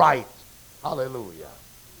is not right. Hallelujah.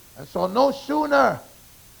 And so no sooner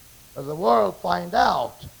does the world find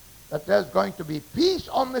out that there's going to be peace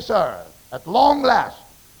on this earth at long last,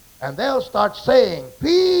 and they'll start saying,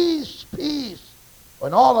 peace, peace,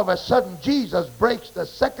 when all of a sudden Jesus breaks the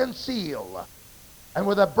second seal. And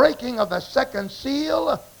with the breaking of the second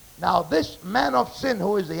seal, now this man of sin,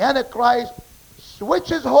 who is the Antichrist,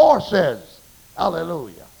 switches horses.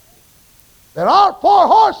 Hallelujah. There are 4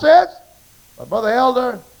 horses, but Brother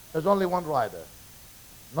Elder, there's only one rider,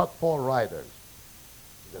 not 4 riders.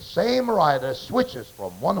 The same rider switches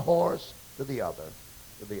from one horse to the other,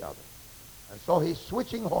 to the other. And so he's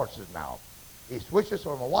switching horses now. He switches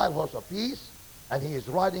from a wild horse of peace, and he is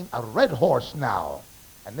riding a red horse now.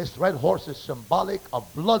 And this red horse is symbolic of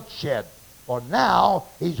bloodshed. For now,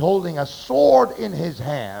 he's holding a sword in his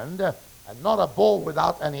hand, and not a bow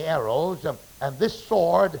without any arrows. And this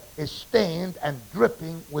sword is stained and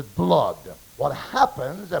dripping with blood. What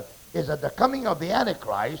happens is at the coming of the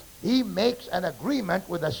Antichrist, he makes an agreement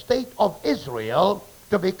with the state of Israel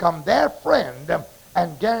to become their friend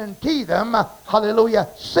and guarantee them, hallelujah,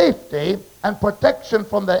 safety and protection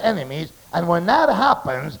from their enemies. And when that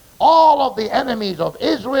happens, all of the enemies of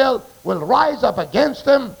Israel will rise up against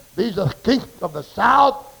him. These are the kings of the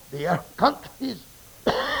south, the countries,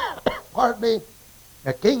 pardon me,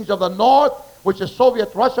 the kings of the north, which is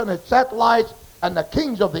Soviet Russia and its satellites, and the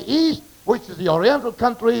kings of the east, which is the Oriental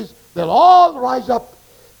countries. They'll all rise up,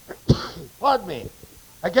 pardon me,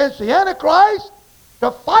 against the Antichrist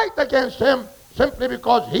to fight against him simply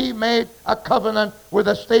because he made a covenant with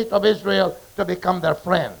the state of Israel to become their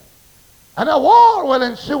friend. And a war will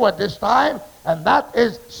ensue at this time, and that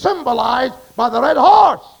is symbolized by the red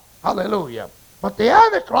horse. Hallelujah. But the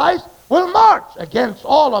Antichrist will march against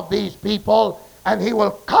all of these people, and he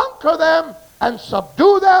will conquer them and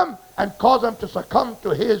subdue them and cause them to succumb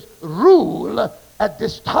to his rule at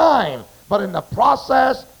this time. But in the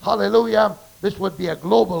process, hallelujah, this would be a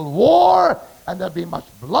global war, and there'll be much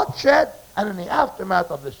bloodshed, and in the aftermath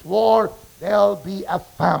of this war, there'll be a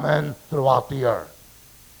famine throughout the earth.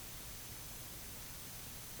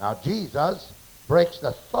 Now Jesus breaks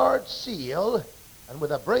the 3rd seal, and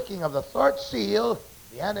with the breaking of the 3rd seal,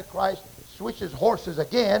 the Antichrist switches horses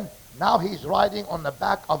again. Now he's riding on the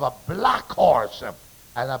back of a black horse.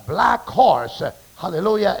 And a black horse,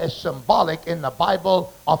 hallelujah, is symbolic in the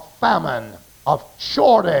Bible of famine, of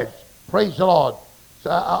shortage, praise the Lord,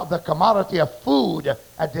 of the commodity of food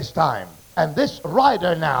at this time. And this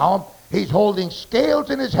rider now, he's holding scales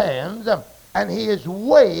in his hands, and he is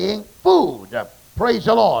weighing food, praise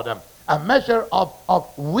the Lord. A measure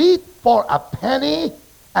of wheat for a penny,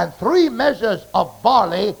 and 3 measures of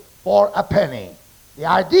barley for a penny. The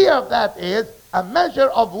idea of that is a measure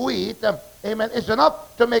of wheat, amen, is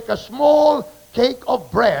enough to make a small cake of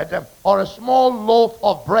bread or a small loaf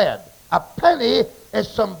of bread. A penny is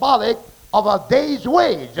symbolic of a day's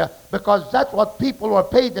wage, because that's what people were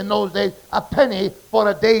paid in those days, a penny for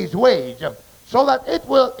a day's wage. So that it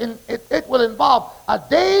will involve a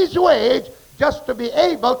day's wage just to be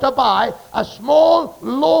able to buy a small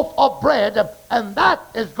loaf of bread, and that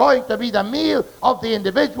is going to be the meal of the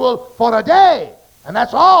individual for a day. And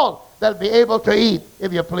that's all they'll be able to eat,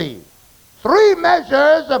 if you please. 3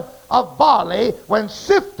 measures of barley, when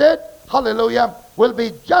sifted, hallelujah, will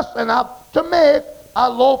be just enough to make a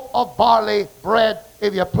loaf of barley bread,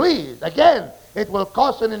 if you please. Again, it will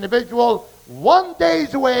cost an individual one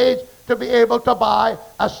day's wage to be able to buy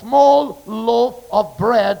a small loaf of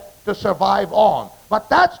bread to survive on. But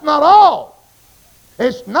that's not all.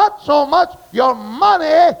 It's not so much your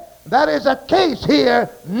money that is a case here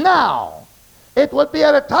now. It would be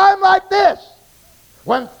at a time like this,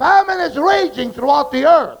 when famine is raging throughout the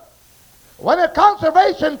earth, when a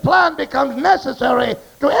conservation plan becomes necessary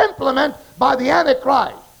to implement by the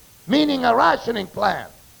Antichrist, meaning a rationing plan,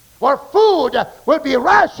 where food will be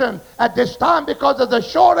rationed at this time because of the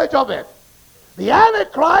shortage of it. The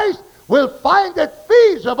Antichrist will find it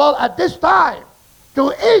feasible at this time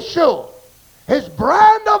to issue his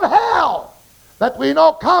brand of hell that we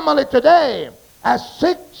know commonly today as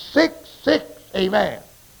 666, amen.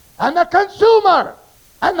 And the consumer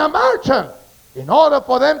and the merchant, in order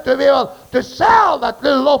for them to be able to sell that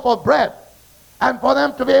little loaf of bread and for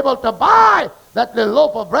them to be able to buy that little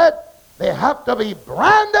loaf of bread, they have to be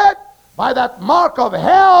branded by that mark of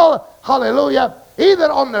hell, hallelujah, either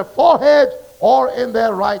on their forehead or in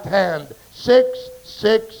their right hand.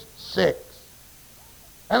 666.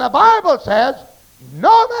 And the Bible says,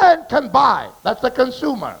 no man can buy, that's the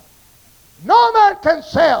consumer. No man can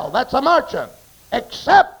sell, that's a merchant,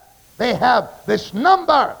 except they have this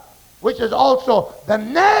number, which is also the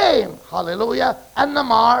name, hallelujah, and the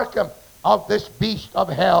mark of this beast of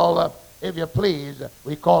hell, if you please,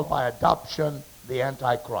 we call by adoption the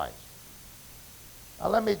Antichrist. Now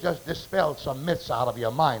let me just dispel some myths out of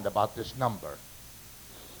your mind about this number.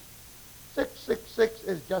 666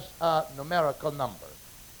 is just a numerical number.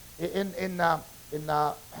 In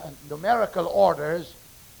numerical orders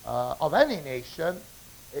of any nation,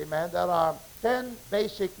 amen, there are 10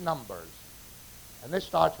 basic numbers. And this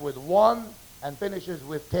starts with 1 and finishes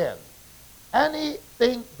with 10.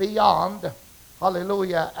 Anything beyond,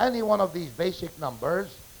 hallelujah, any one of these basic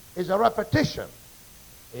numbers is a repetition.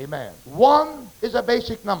 Amen. 1 is a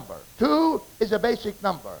basic number. 2 is a basic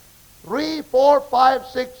number. 3, 4, 5,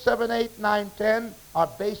 6, 7, 8, 9, 10 are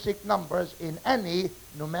basic numbers in any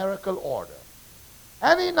numerical order.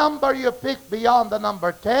 Any number you pick beyond the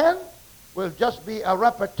number 10 will just be a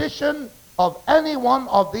repetition of any one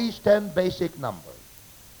of these 10 basic numbers.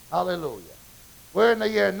 Hallelujah. We're in the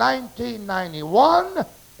year 1991.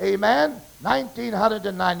 Amen.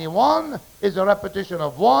 1991 is a repetition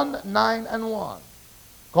of 1, 9, and 1.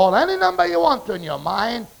 Call any number you want to in your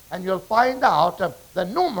mind, and you'll find out the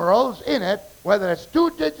numerals in it, whether it's 2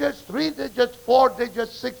 digits, 3 digits, 4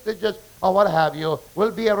 digits, 6 digits, or what have you,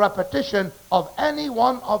 will be a repetition of any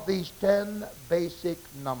one of these 10 basic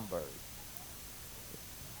numbers.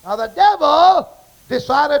 Now the devil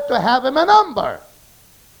decided to have him a number.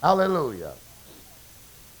 Hallelujah.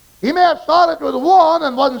 He may have started with 1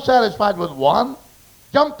 and wasn't satisfied with 1,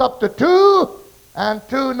 jumped up to 2, and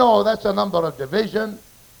 2, no, that's a number of division.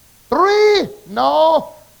 3,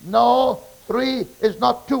 no, 3 is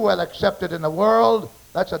not too well accepted in the world.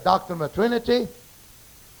 That's a doctrine of the Trinity.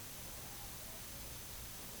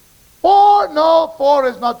 4, no, 4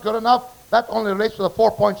 is not good enough. That only relates to the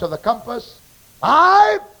 4 points of the compass.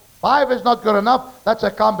 5 is not good enough. That's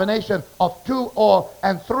a combination of 2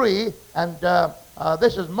 and 3. And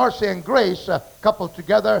this is mercy and grace coupled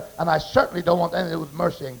together. And I certainly don't want anything with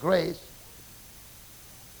mercy and grace.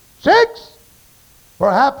 6,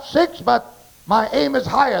 perhaps 6, but my aim is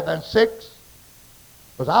higher than 6.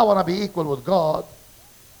 Because I want to be equal with God.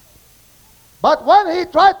 But when he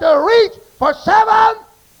tried to reach for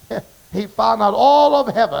 7, he found out all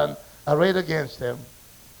of heaven arrayed against him.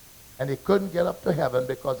 And he couldn't get up to heaven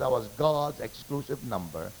because that was God's exclusive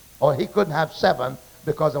number. Or he couldn't have 7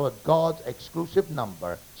 because that was God's exclusive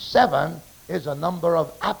number. 7 is a number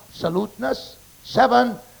of absoluteness.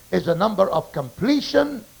 7 is a number of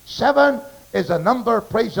completion. 7 is a number,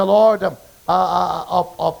 praise the Lord, of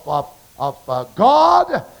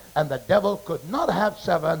God. And the devil could not have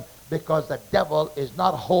 7 because the devil is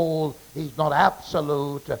not whole, he's not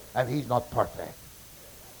absolute, and he's not perfect.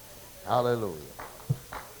 Hallelujah.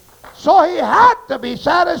 So he had to be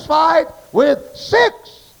satisfied with 6.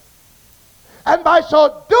 And by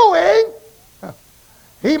so doing,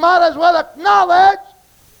 he might as well acknowledge,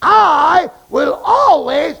 I will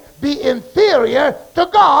always be inferior to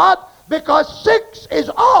God, because 6 is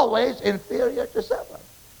always inferior to 7.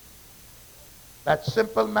 That's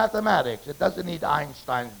simple mathematics. It doesn't need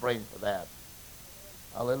Einstein's brain for that.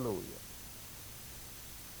 Hallelujah.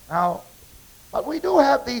 Now, but we do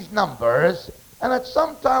have these numbers, and at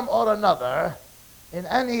some time or another, in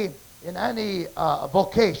any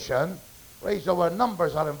vocation, where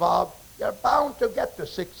numbers are involved, you're bound to get to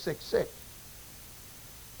 666.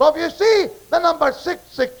 So if you see the number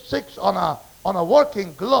 666 on a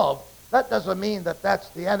working glove, that doesn't mean that that's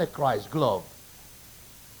the Antichrist glove.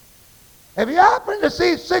 If you happen to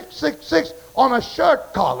see 666 on a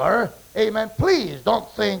shirt collar, amen, please don't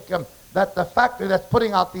think that the factory that's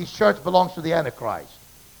putting out these shirts belongs to the Antichrist.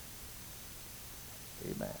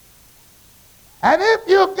 Amen. And if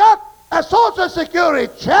you got a Social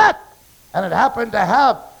Security check, and it happened to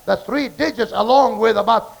have the 3 digits along with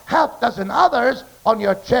about half dozen others on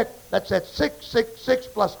your check that said 666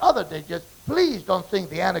 plus other digits, please don't think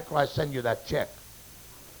the Antichrist sent you that check.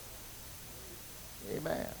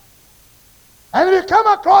 Amen. And if you come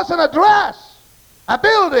across an address, a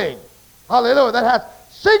building, hallelujah, that has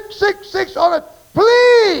 666 on it,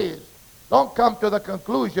 please don't come to the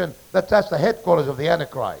conclusion that that's the headquarters of the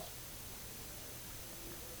Antichrist.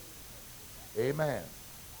 Amen.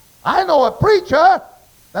 I know a preacher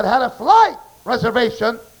that had a flight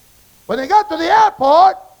reservation. When he got to the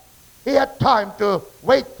airport, he had time to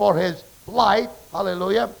wait for his flight,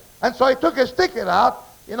 hallelujah, and so he took his ticket out.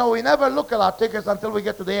 You know, we never look at our tickets until we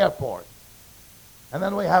get to the airport. And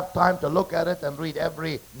then we have time to look at it and read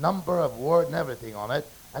every number of word and everything on it.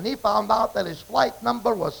 And he found out that his flight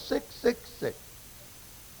number was 666.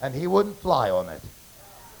 And he wouldn't fly on it.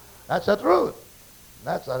 That's the truth.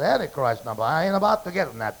 That's an Antichrist number. I ain't about to get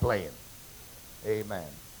on that plane. Amen.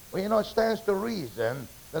 Well, you know, it stands to reason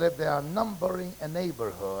that if they are numbering a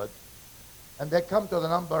neighborhood and they come to the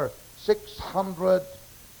number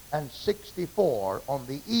 664 on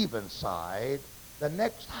the even side, the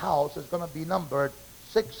next house is going to be numbered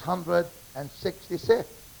 666.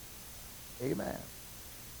 Amen.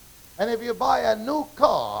 And if you buy a new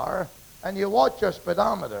car and you watch your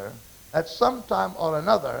speedometer, at some time or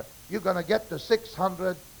another, you're going to get to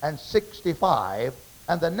 665,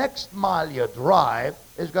 and the next mile you drive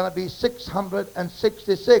is going to be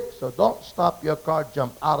 666. So don't stop your car,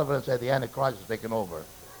 jump out of it, and say the Antichrist is taking over.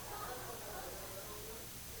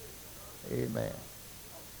 Amen.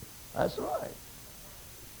 That's right.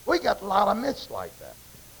 We got a lot of myths like that.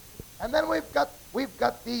 And then we've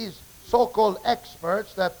got these so-called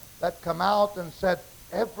experts that come out and said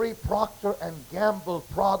every Procter and Gamble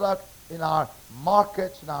product in our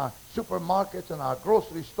markets, in our supermarkets, in our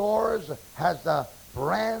grocery stores has the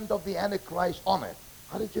brand of the Antichrist on it.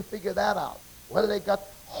 How did you figure that out? Well, they got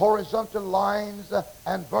horizontal lines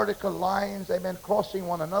and vertical lines, amen, crossing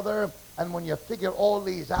one another. And when you figure all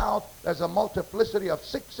these out, there's a multiplicity of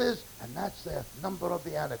 6s, and that's the number of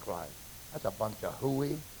the Antichrist. That's a bunch of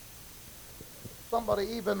hooey. Somebody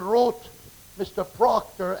even wrote Mr.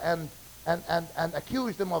 Proctor and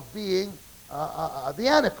accused him of being the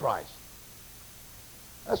Antichrist.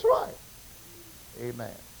 That's right.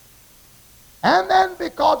 Amen. And then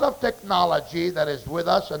because of technology that is with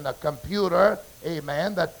us and the computer,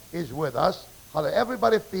 amen, that is with us,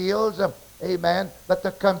 everybody feels, amen, that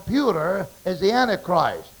the computer is the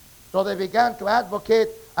Antichrist. So they began to advocate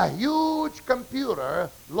a huge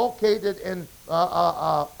computer located in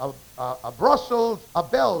Brussels,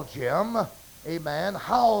 Belgium, amen,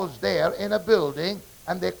 housed there in a building,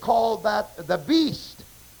 and they call that the Beast.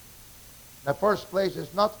 The first place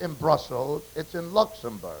is not in Brussels, it's in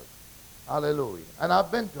Luxembourg. Hallelujah. And I've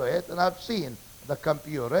been to it, and I've seen the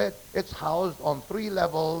computer. It's housed on 3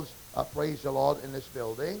 levels, praise the Lord, in this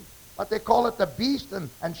building. But they call it the Beast, and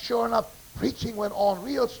sure enough, preaching went on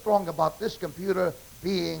real strong about this computer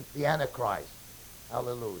being the Antichrist.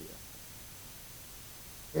 Hallelujah.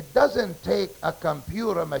 It doesn't take a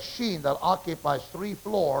computer machine that occupies 3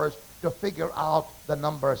 floors to figure out the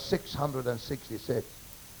number 666.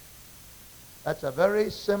 That's a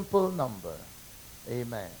very simple number.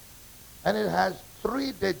 Amen. And it has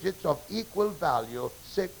 3 digits of equal value,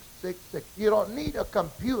 666. You don't need a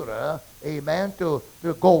computer, amen, to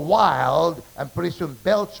go wild and pretty soon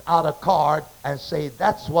belch out a card and say,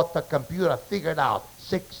 that's what the computer figured out,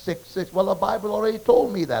 666. Well, the Bible already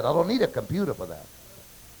told me that. I don't need a computer for that.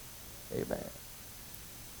 Amen.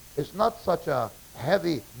 It's not such a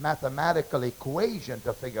heavy mathematical equation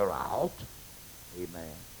to figure out.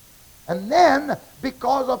 Amen. And then,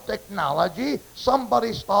 because of technology,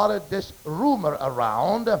 somebody started this rumor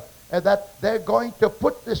around that they're going to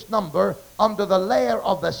put this number under the layer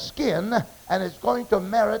of the skin, and it's going to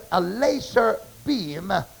merit a laser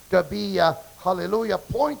beam to be, hallelujah,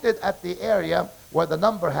 pointed at the area where the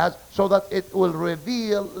number has, so that it will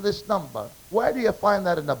reveal this number. Where do you find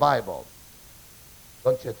that in the Bible?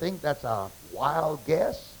 Don't you think that's a wild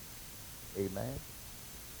guess? Amen.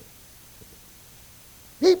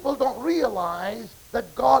 People don't realize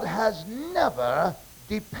that God has never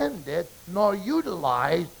depended nor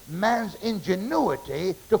utilized man's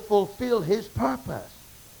ingenuity to fulfill his purpose.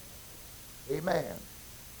 Amen.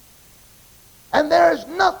 And there is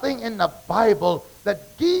nothing in the Bible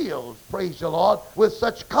that deals, praise the Lord, with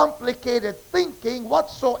such complicated thinking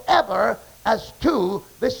whatsoever as to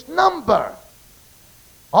this number.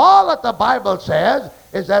 All that the Bible says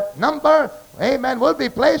is that number, amen, will be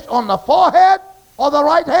placed on the forehead or the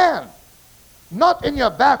right hand. Not in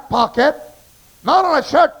your back pocket, not on a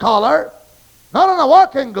shirt collar, not on a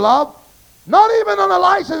working glove, not even on a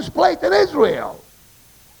license plate in Israel.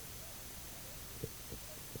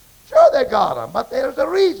 Sure, they got them, but there's a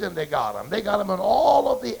reason they got them. They got them on all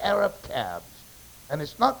of the Arab cabs. And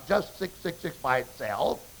it's not just 666 by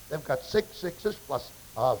itself. They've got 6 sixes plus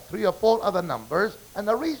 3 or 4 other numbers. And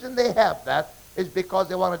the reason they have that is because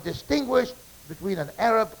they want to distinguish between an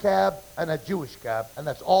Arab cab and a Jewish cab. And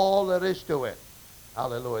that's all there is to it.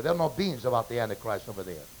 Hallelujah. There are no beans about the Antichrist over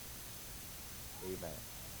there. Amen.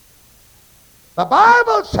 The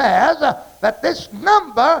Bible says that this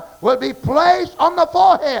number will be placed on the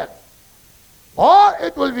forehead, or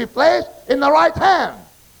it will be placed in the right hand.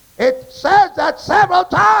 It says that several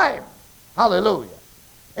times. Hallelujah.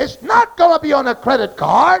 It's not going to be on a credit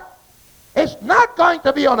card. It's not going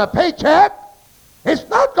to be on a paycheck. It's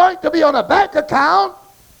not going to be on a bank account.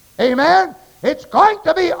 Amen. It's going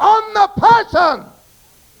to be on the person.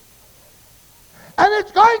 And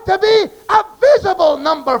it's going to be a visible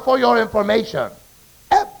number for your information.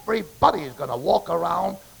 Everybody is going to walk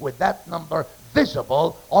around with that number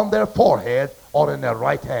visible on their forehead or in their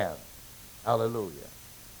right hand. Hallelujah.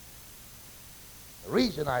 The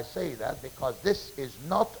reason I say that, because this is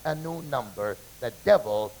not a new number. The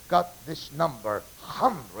devil got this number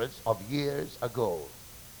hundreds of years ago.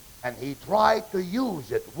 And he tried to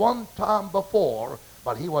use it one time before,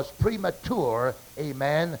 but he was premature,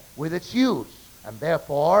 amen, with its use. And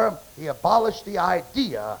therefore, he abolished the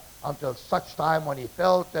idea until such time when he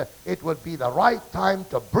felt it would be the right time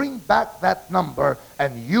to bring back that number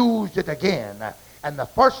and use it again. And the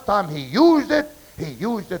first time he used it,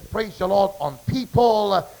 praise the Lord, on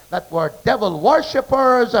people that were devil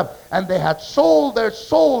worshippers, and they had sold their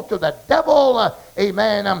soul to the devil,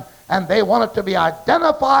 amen, and they wanted to be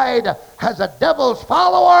identified as the devil's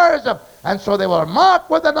followers, and so they were marked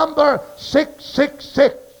with the number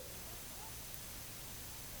 666.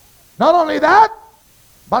 Not only that,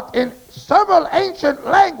 but in several ancient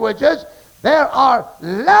languages, there are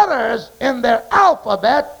letters in their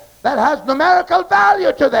alphabet that has numerical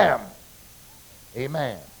value to them.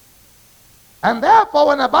 Amen. And therefore,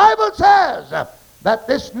 when the Bible says that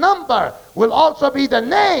this number will also be the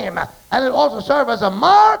name, and it also serve as a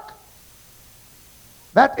mark,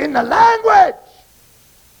 that in the language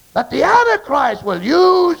that the Antichrist will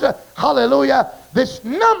use, hallelujah, this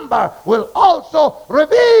number will also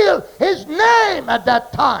reveal his name at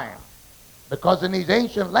that time. Because in these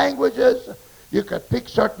ancient languages, you could pick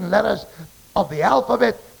certain letters of the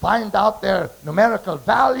alphabet, find out their numerical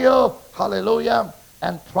value, hallelujah,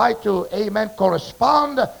 and try to, amen,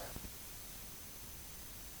 correspond.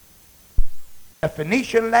 The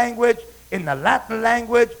Phoenician language, in the Latin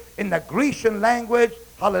language, in the Grecian language,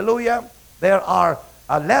 hallelujah, there are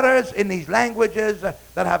letters in these languages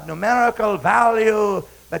that have numerical value,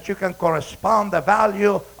 that you can correspond the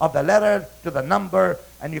value of the letter to the number,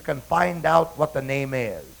 and you can find out what the name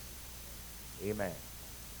is. Amen.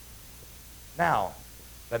 Now,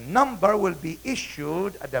 the number will be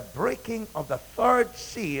issued at the breaking of the third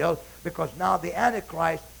seal, because now the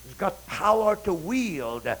Antichrist has got power to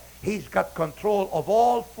wield. He's got control of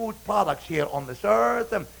all food products here on this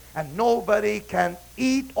earth, and nobody can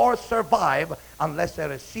eat or survive unless they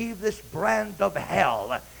receive this brand of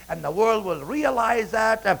hell. And the world will realize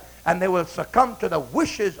that, and they will succumb to the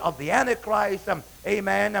wishes of the Antichrist.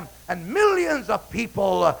 Amen. And millions of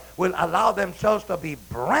people will allow themselves to be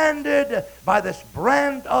branded by this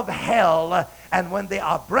brand of hell. And when they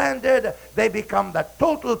are branded, they become the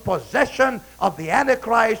total possession of the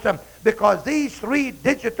Antichrist, because these 3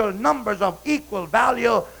 digital numbers of equal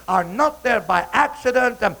value are not there by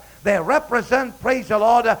accident. They represent, praise the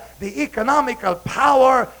Lord, the economical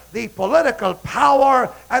power, the political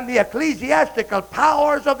power, and the ecclesiastical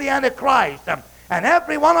powers of the Antichrist. And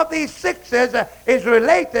every one of these 6s is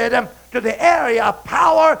related to the area of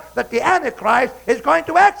power that the Antichrist is going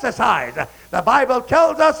to exercise. The Bible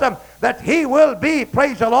tells us that he will be,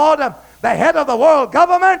 praise the Lord, the head of the world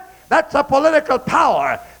government. That's a political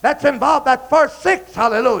power. That's involved, that first 6,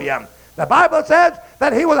 hallelujah. The Bible says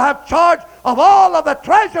that he will have charge of all of the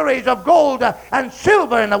treasuries of gold and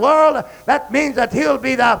silver in the world. That means that he'll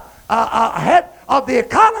be the head of the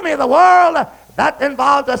economy of the world. That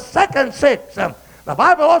involves the second 6. The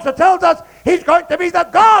Bible also tells us he's going to be the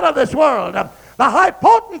God of this world, the high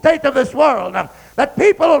potentate of this world. that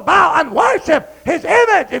people will bow and worship his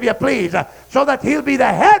image, if you please, so that he'll be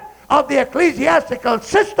the head of the ecclesiastical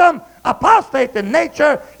system, apostate in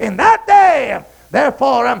nature in that day.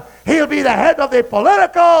 Therefore, he'll be the head of the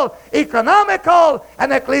political, economical,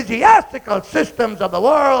 and ecclesiastical systems of the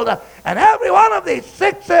world. And every one of these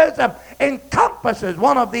sixes encompasses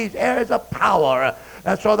one of these areas of power.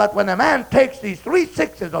 So that when a man takes these 3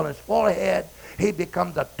 sixes on his forehead, he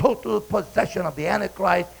becomes a total possession of the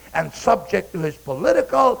Antichrist and subject to his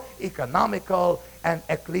political, economical, and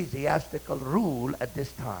ecclesiastical rule at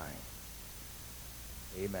this time.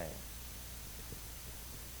 Amen.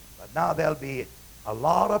 But now there'll be a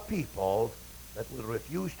lot of people that will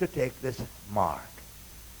refuse to take this mark.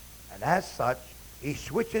 And as such, he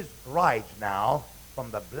switches rides now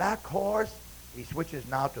from the black horse, he switches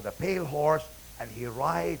now to the pale horse, and he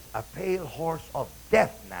rides a pale horse of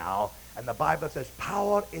death now. And the Bible says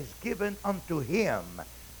power is given unto him.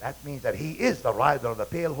 That means that he is the rider of the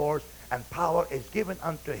pale horse, and power is given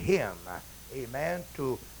unto him, amen,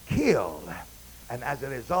 to kill. And as a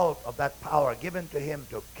result of that power given to him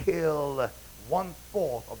to kill,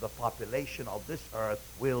 1/4 of the population of this earth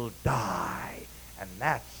will die. And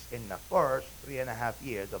that's in the first 3.5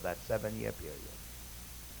 years of that 7-year period.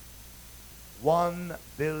 1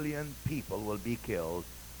 billion people will be killed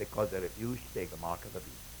because they refuse to take the mark of the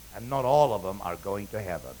beast. And not all of them are going to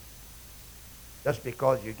heaven. Just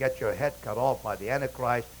because you get your head cut off by the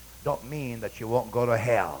Antichrist don't mean that you won't go to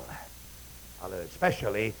hell.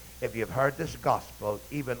 Especially if you've heard this gospel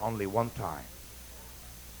even only one time.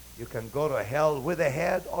 You can go to hell with a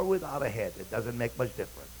head or without a head. It doesn't make much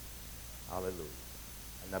difference. Hallelujah.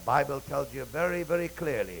 And the Bible tells you very, very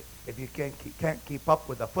clearly, if you can't keep up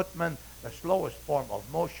with a footman, the slowest form of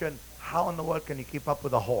motion, how in the world can you keep up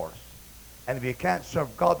with a horse? And if you can't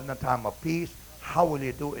serve God in a time of peace, how will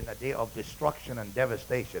you do in a day of destruction and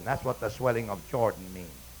devastation? That's what the swelling of Jordan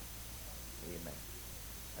means. Amen.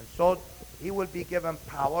 And so he will be given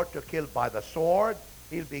power to kill by the sword.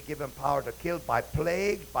 He'll be given power to kill by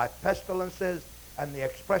plagues, by pestilences. And the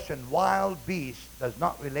expression wild beast does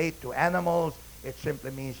not relate to animals. It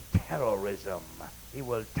simply means terrorism. He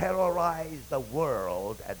will terrorize the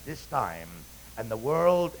world at this time. And the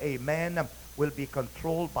world, amen, will be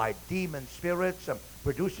controlled by demon spirits,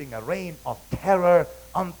 producing a reign of terror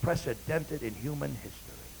unprecedented in human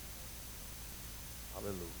history.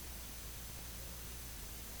 Hallelujah.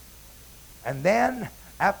 And then,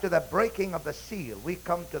 after the breaking of the seal, we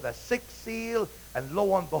come to the 6th seal, and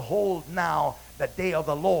lo and behold, now the day of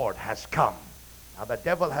the Lord has come. Now the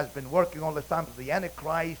devil has been working all this time to the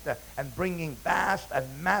Antichrist and bringing vast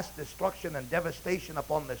and mass destruction and devastation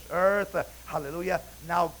upon this earth. Hallelujah.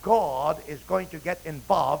 Now God is going to get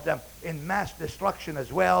involved in mass destruction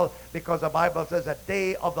as well, because the Bible says the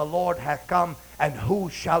day of the Lord hath come, and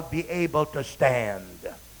who shall be able to stand?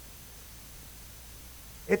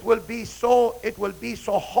 It will be so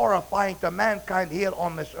horrifying to mankind here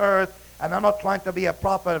on this earth. And I'm not trying to be a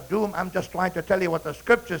prophet of doom. I'm just trying to tell you what the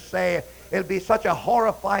scriptures say. It'll be such a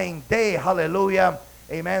horrifying day, hallelujah,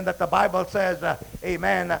 amen, that the Bible says,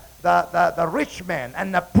 amen, the rich man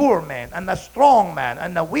and the poor man and the strong man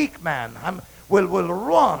and the weak man will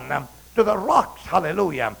run to the rocks,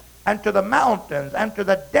 hallelujah, and to the mountains and to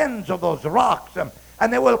the dens of those rocks.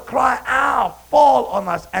 And they will cry out, fall on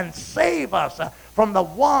us and save us from the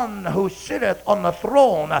one who sitteth on the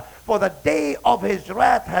throne, for the day of his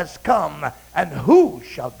wrath has come, and who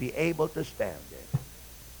shall be able to stand it?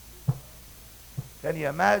 Can you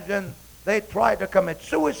imagine? They try to commit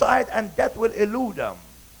suicide and death will elude them.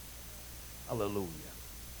 Hallelujah.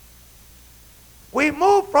 We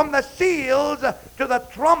move from the seals to the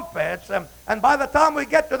trumpets, and by the time we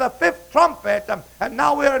get to the 5th trumpet, and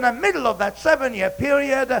now we're in the middle of that 7-year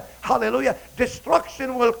period, hallelujah,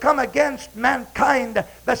 destruction will come against mankind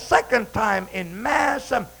the 2nd time in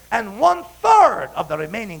mass, and 1/3 of the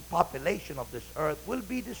remaining population of this earth will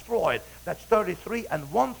be destroyed. That's 33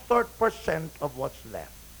 and 1/3% of what's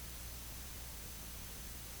left.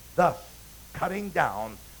 Thus, cutting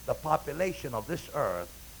down the population of this earth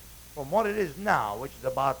from what it is now, which is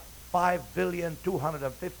about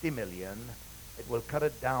 5,250,000,000, it will cut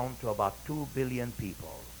it down to about 2 billion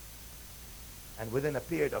people. And within a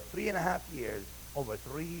period of 3.5 years, over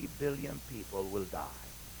 3 billion people will die.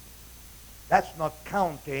 That's not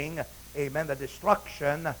counting, amen, the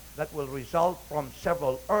destruction that will result from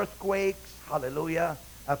several earthquakes, hallelujah,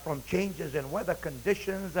 from changes in weather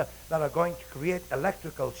conditions that are going to create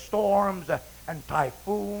electrical storms and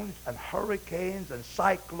typhoons and hurricanes and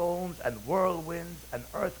cyclones and whirlwinds and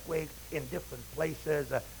earthquakes in different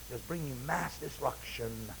places, just bringing mass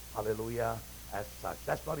destruction, hallelujah, as such.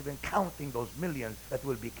 That's not even counting those millions that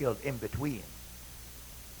will be killed in between.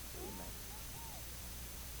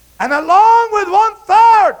 And along with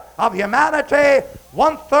 1/3 of humanity,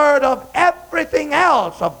 1/3 of everything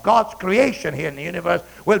else of God's creation here in the universe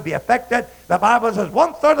will be affected. The Bible says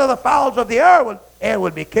 1/3 of the fowls of the air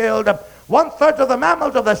will be killed. 1/3 of the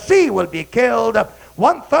mammals of the sea will be killed.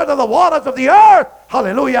 1/3 of the waters of the earth,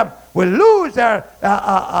 hallelujah, will lose their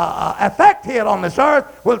effect here on this earth,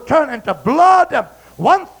 will turn into blood.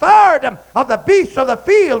 1/3 of the beasts of the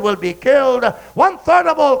field will be killed. 1/3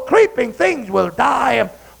 of all creeping things will die.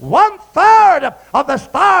 1/3 of the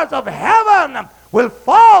stars of heaven will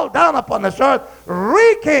fall down upon this earth,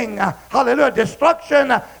 wreaking, hallelujah,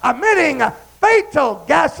 destruction, emitting fatal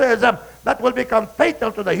gases that will become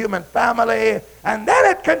fatal to the human family. And then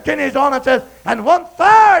it continues on and says, and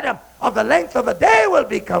 1/3 of the length of the day will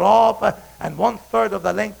be cut off, and 1/3 of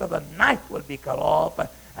the length of the night will be cut off,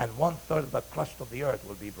 and 1/3 of the crust of the earth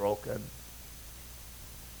will be broken.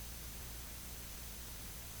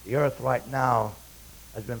 The earth right now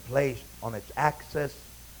has been placed on its axis,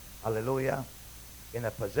 hallelujah, in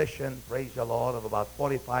a position, praise the Lord, of about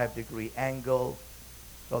 45-degree angle,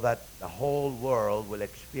 so that the whole world will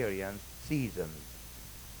experience seasons.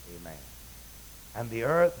 Amen. And the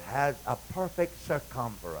earth has a perfect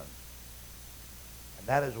circumference. And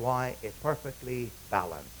that is why it's perfectly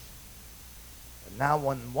balanced. And now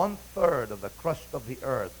when 1/3 of the crust of the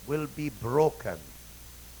earth will be broken,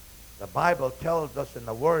 the Bible tells us in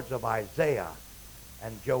the words of Isaiah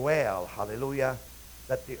and Joel, hallelujah,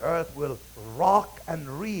 that the earth will rock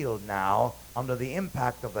and reel now under the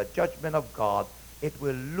impact of the judgment of God. It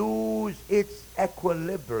will lose its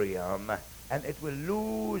equilibrium, and it will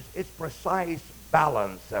lose its precise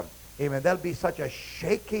balance. Amen. There'll be such a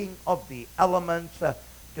shaking of the elements,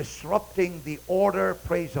 disrupting the order,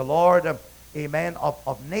 praise the Lord, amen,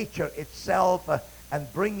 of nature itself,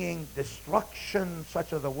 and bringing destruction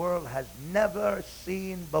such as the world has never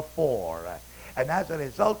seen before. And as a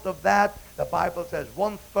result of that, the Bible says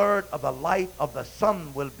 1/3 of the light of the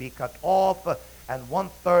sun will be cut off, and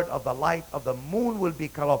 1/3 of the light of the moon will be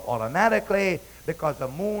cut off automatically, because the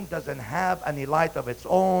moon doesn't have any light of its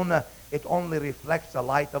own. It only reflects the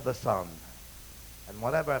light of the sun. And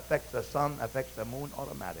whatever affects the sun affects the moon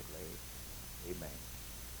automatically. Amen.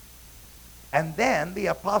 And then the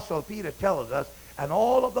Apostle Peter tells us, and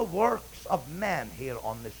all of the works of man here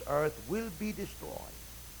on this earth will be destroyed.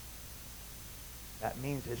 That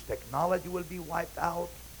means his technology will be wiped out,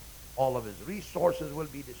 all of his resources will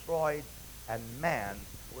be destroyed, and man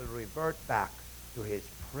will revert back to his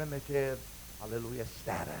primitive, hallelujah,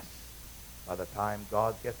 status by the time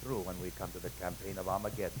God gets through when we come to the campaign of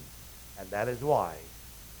Armageddon. And that is why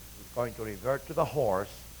he's going to revert to the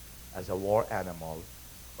horse as a war animal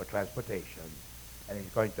for transportation. And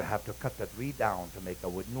he's going to have to cut the tree down to make a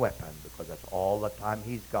wooden weapon, because that's all the time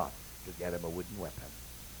he's got to get him a wooden weapon.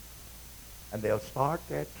 And they'll start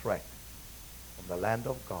their trek from the land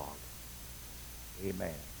of God.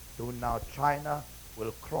 Amen. Soon now China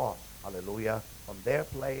will cross, hallelujah, from their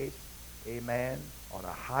place, amen, on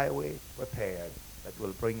a highway prepared that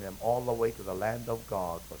will bring them all the way to the land of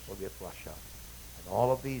God for Soviet Russia. And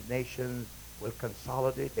all of these nations will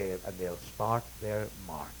consolidate there, and they'll start their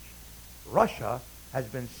march. Russia has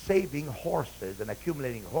been saving horses and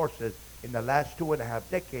accumulating horses in the last 2.5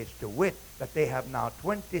 decades, to wit that they have now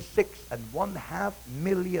 26.5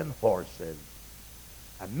 million horses.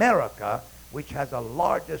 America, which has the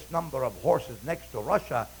largest number of horses next to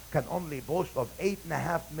Russia, can only boast of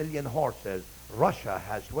 8.5 million horses. Russia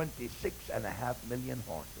has 26.5 million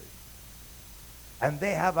horses. And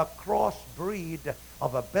they have a crossbreed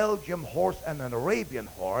of a Belgian horse and an Arabian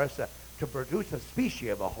horse to produce a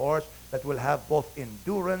species of a horse that will have both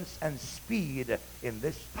endurance and speed in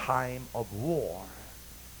this time of war.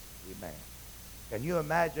 Amen. Can you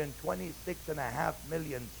imagine 26.5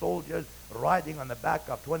 million soldiers riding on the back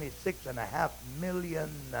of 26.5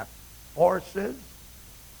 million horses?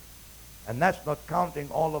 And that's not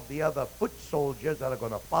counting all of the other foot soldiers that are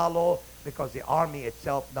going to follow, because the army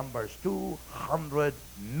itself numbers 200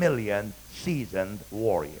 million seasoned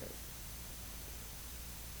warriors.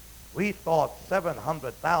 We thought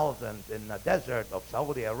 700,000 in the desert of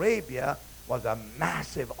Saudi Arabia was a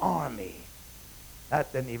massive army.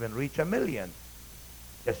 That didn't even reach 1 million.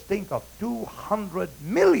 Just think of 200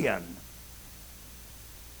 million.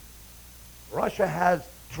 Russia has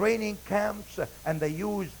training camps, and they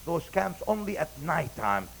use those camps only at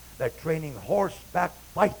nighttime. They're training horseback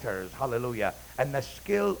fighters, hallelujah. And the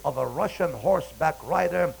skill of a Russian horseback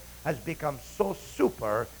rider has become so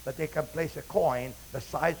super that they can place a coin the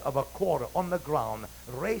size of a quarter on the ground,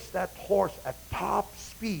 race that horse at top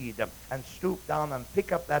speed, and stoop down and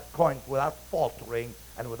pick up that coin without faltering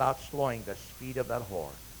and without slowing the speed of that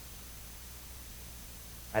horse.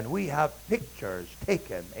 And we have pictures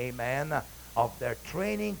taken, amen, of their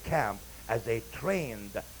training camp as they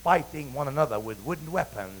trained, fighting one another with wooden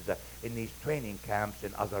weapons in these training camps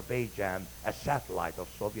in Azerbaijan, a satellite of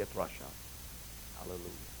Soviet Russia. Hallelujah.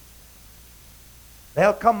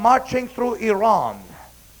 They'll come marching through Iran,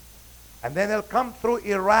 and then they'll come through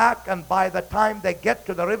Iraq, and by the time they get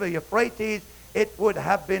to the river Euphrates, it would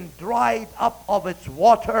have been dried up of its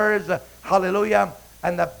waters. Hallelujah.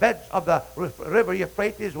 And the beds of the river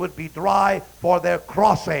Euphrates would be dry for their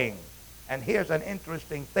crossing. And here's an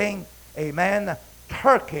interesting thing. Amen.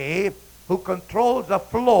 Turkey, who controls the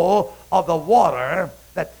flow of the water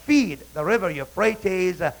that feed the river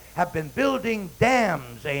Euphrates, have been building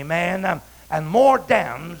dams. Amen. And more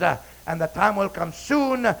dams. And the time will come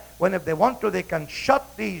soon when, if they want to, they can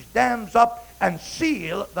shut these dams up and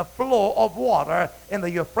seal the flow of water in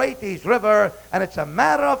the Euphrates River. And it's a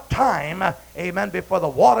matter of time, amen, before the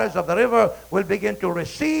waters of the river will begin to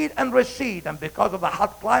recede and recede. And because of the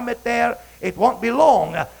hot climate there, it won't be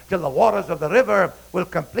long till the waters of the river will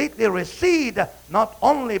completely recede, not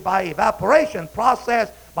only by evaporation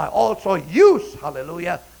process, but also use,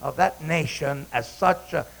 hallelujah, of that nation as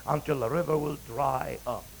such, until the river will dry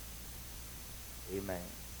up. Amen.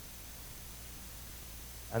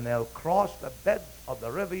 And they'll cross the beds of the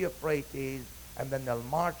river Euphrates, and then they'll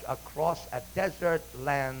march across a desert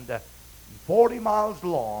land 40 miles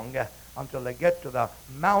long until they get to the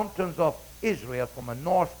mountains of Israel from a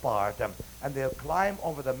north part. And they'll climb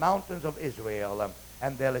over the mountains of Israel,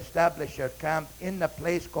 and they'll establish their camp in a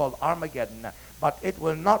place called Armageddon. But it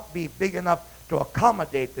will not be big enough to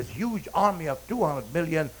accommodate this huge army of 200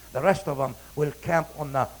 million. The rest of them will camp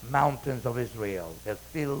on the mountains of Israel. They'll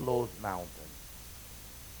fill those mountains.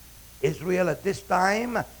 Israel at this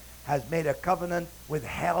time has made a covenant with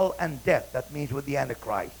hell and death. That means with the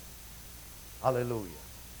Antichrist. Hallelujah.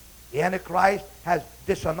 The Antichrist has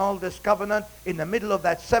disannulled this covenant in the middle of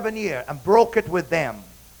that 7 year and broke it with them.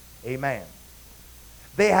 Amen.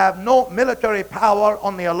 They have no military power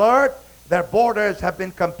on the alert. Their borders have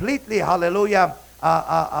been completely, hallelujah,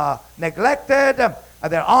 neglected.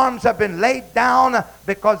 Their arms have been laid down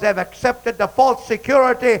because they've accepted the false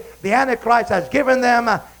security the Antichrist has given them.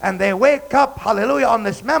 And they wake up, hallelujah, on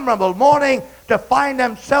this memorable morning to find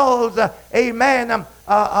themselves, amen,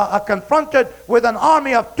 confronted with an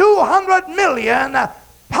army of 200 million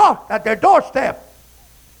parked at their doorstep.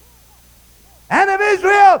 And if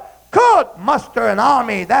Israel could muster an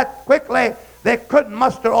army that quickly, they could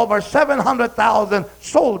muster over 700,000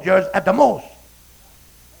 soldiers at the most.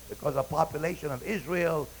 Because the population of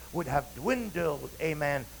Israel would have dwindled,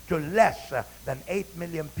 amen, to less than 8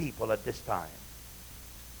 million people at this time.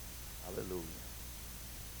 Hallelujah.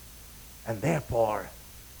 And therefore,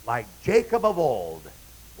 like Jacob of old,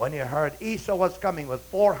 when he heard Esau was coming with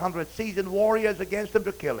 400 seasoned warriors against him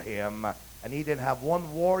to kill him, and he didn't have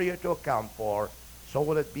one warrior to account for, so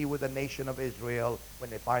will it be with the nation of Israel when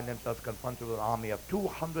they find themselves confronted with an army of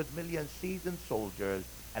 200 million seasoned soldiers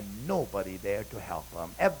and nobody there to help them.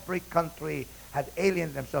 Every country had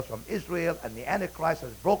alienated themselves from Israel, and the Antichrist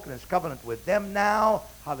has broken his covenant with them now.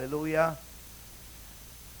 Hallelujah.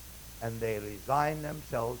 And they resign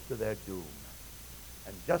themselves to their doom.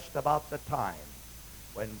 And just about the time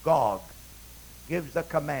when Gog gives the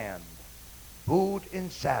command, boot in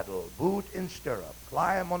saddle, boot in stirrup,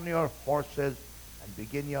 climb on your horses, and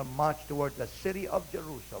begin your march towards the city of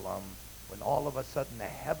Jerusalem, when all of a sudden the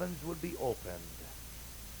heavens will be opened.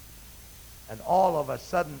 And all of a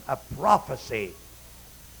sudden a prophecy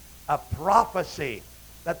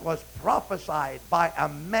that was prophesied by a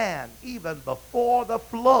man even before the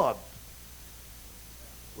flood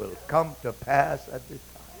will come to pass at this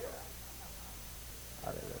time.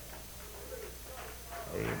 Hallelujah.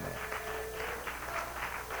 Amen.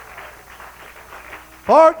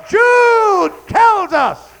 For Jude tells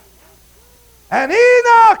us, and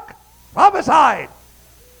Enoch prophesied,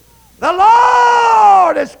 the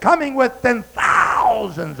Lord is coming with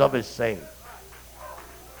 10,000s of his saints.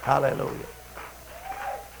 Hallelujah.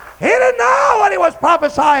 He didn't know what he was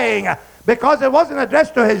prophesying because it wasn't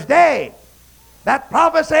addressed to his day. That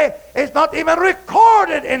prophecy is not even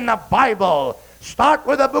recorded in the Bible. Start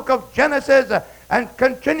with the book of Genesis and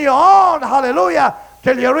continue on, hallelujah,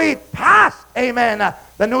 till you read past, amen,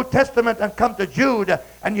 the New Testament and come to Jude,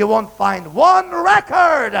 and you won't find one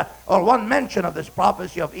record or one mention of this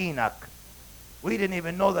prophecy of Enoch. We didn't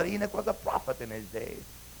even know that Enoch was a prophet in his day.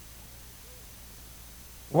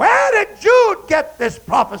 Where did Jude get this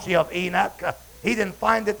prophecy of Enoch? He didn't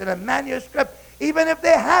find it in a manuscript. Even if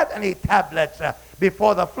they had any tablets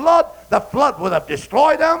before the flood would have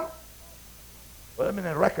destroyed them. Would have been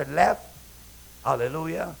a record left.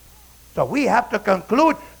 Hallelujah. So we have to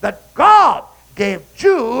conclude that God gave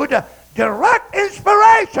Jude direct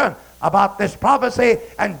inspiration about this prophecy,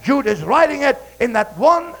 and Jude is writing it in that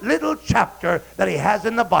one little chapter that he has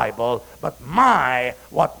in the Bible. But my,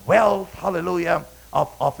 what wealth, hallelujah,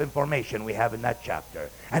 of information we have in that chapter.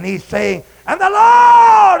 And he's saying, and the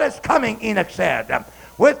Lord is coming, Enoch said,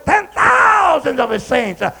 with 10,000 of his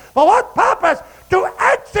saints. For what purpose? To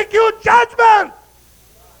execute judgment.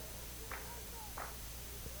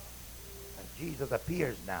 And Jesus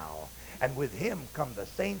appears now. And with him come the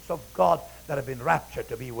saints of God that have been raptured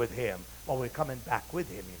to be with him. Well, we're coming back with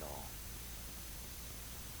him, you know.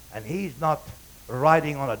 And he's not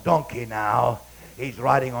riding on a donkey now. He's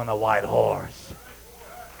riding on a white horse.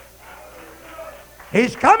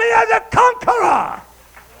 He's coming as a conqueror.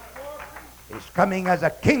 He's coming as a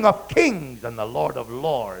King of kings and the Lord of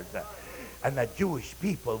lords. And the Jewish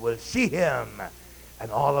people will see him.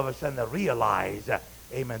 And all of a sudden they realize,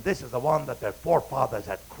 amen, this is the one that their forefathers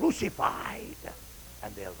had crucified.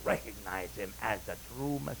 And they'll recognize him as the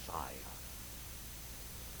true Messiah.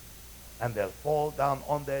 And they'll fall down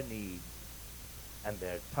on their knees. And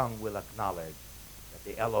their tongue will acknowledge that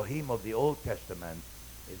the Elohim of the Old Testament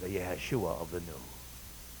is the Yeshua of the New.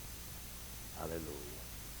 Hallelujah.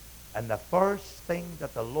 And the first thing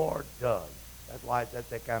that the Lord does, that's why I said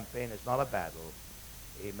the campaign is not a battle.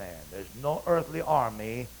 Amen. There's no earthly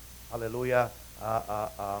army, hallelujah,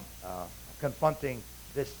 confronting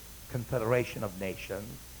this confederation of nations.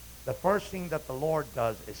 The first thing that the Lord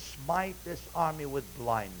does is smite this army with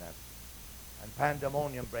blindness. And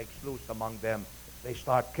pandemonium breaks loose among them. They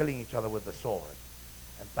start killing each other with the sword.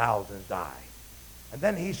 And thousands die. And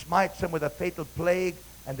then he smites them with a fatal plague,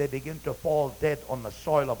 and they begin to fall dead on the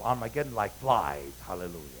soil of Armageddon like flies.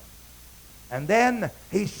 Hallelujah. And then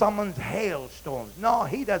he summons hailstones. No,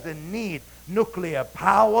 he doesn't need nuclear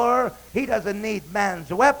power. He doesn't need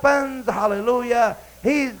man's weapons. Hallelujah.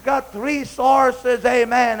 He's got resources,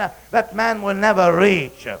 amen, that man will never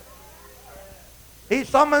reach. He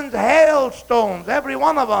summons hailstones, every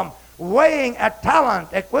one of them weighing a talent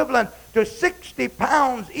equivalent to 60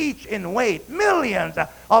 pounds each in weight. Millions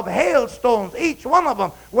of hailstones, each one of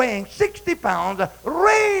them weighing 60 pounds,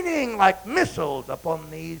 raining like missiles upon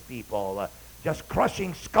these people, just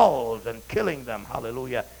crushing skulls and killing them,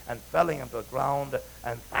 hallelujah, and felling them to the ground,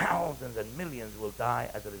 and thousands and millions will die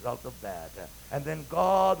as a result of that. And then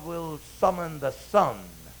God will summon the sun.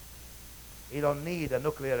 You don't need a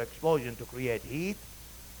nuclear explosion to create heat.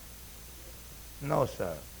 No,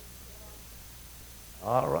 sir.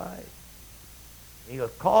 All right. He'll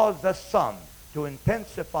cause the sun to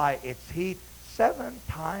intensify its heat 7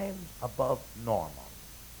 times above normal.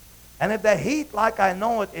 And if the heat, like I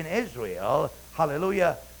know it in Israel,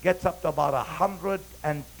 hallelujah, gets up to about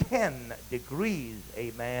 110 degrees,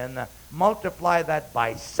 amen, multiply that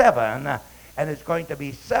by 7, and it's going to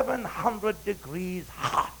be 700 degrees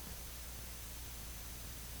hot.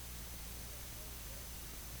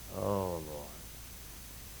 Oh, Lord.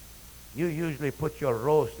 You usually put your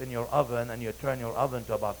roast in your oven, and you turn your oven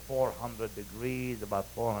to about 400 degrees, about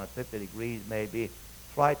 450 degrees maybe.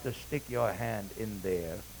 Try to stick your hand in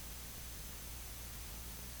there.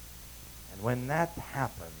 And when that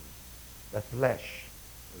happens, the flesh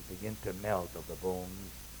will begin to melt of the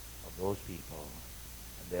bones of those people,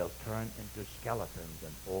 and they'll turn into skeletons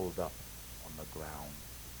and fold up on the ground.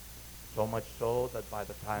 So much so that by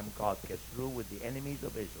the time God gets through with the enemies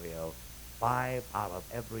of Israel, 5 out of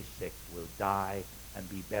every 6 will die and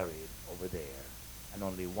be buried over there. And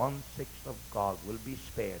only 1/6 of God will be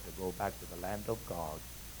spared to go back to the land of God,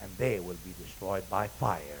 and they will be destroyed by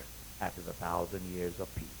fire after the 1,000 years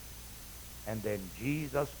of peace. And then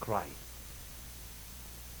Jesus Christ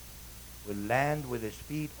will land with his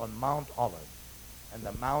feet on Mount Olive, and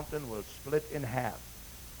the mountain will split in half.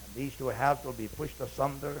 And these 2 halves will be pushed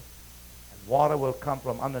asunder, and water will come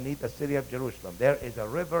from underneath the city of Jerusalem. There is a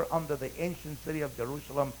river under the ancient city of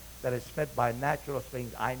Jerusalem that is fed by natural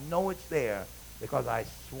springs. I know it's there because I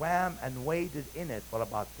swam and waded in it for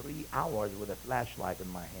about 3 hours with a flashlight in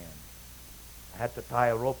my hand. I had to tie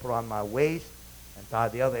a rope around my waist and tie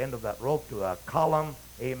the other end of that rope to a column,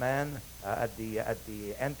 amen, at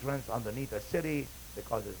the entrance underneath the city,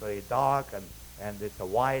 because it's very dark and it's a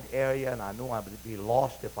wide area, and I knew I would be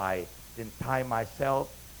lost if I didn't tie myself.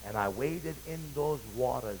 And I waded in those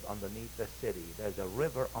waters underneath the city. There's a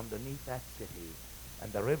river underneath that city,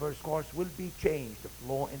 and the river's course will be changed to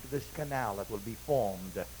flow into this canal that will be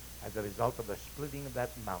formed as a result of the splitting of that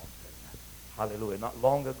mountain. Hallelujah. Not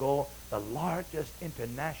long ago, the largest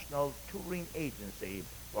international touring agency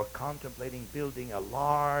were contemplating building a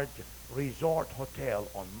large resort hotel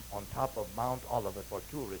on top of Mount Olivet for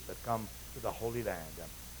tourists that come to the Holy Land.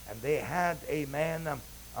 And they had, amen,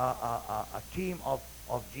 a team of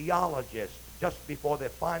geologists just before they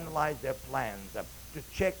finalized their plans to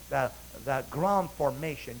check the ground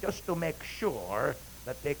formation, just to make sure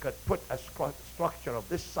that they could put a structure of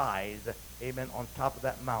this size, amen, on top of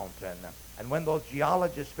that mountain. And when those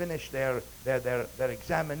geologists finished their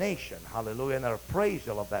examination, hallelujah, and their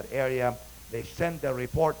appraisal of that area, they sent their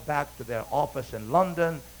report back to their office in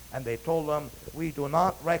London, and they told them, we do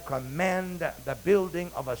not recommend the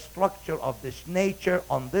building of a structure of this nature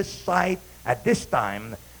on this site at this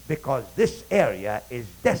time, because this area is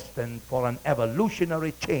destined for an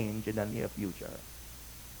evolutionary change in the near future.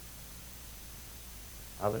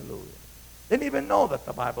 Hallelujah. Didn't even know that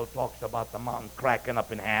the Bible talks about the mountain cracking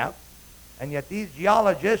up in half. And yet these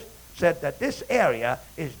geologists said that this area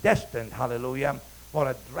is destined, hallelujah, for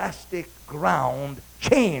a drastic ground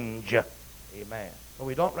change. Amen. So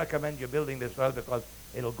we don't recommend you building this well, because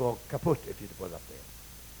it'll go kaput if you put it up there.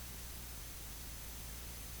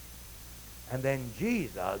 And then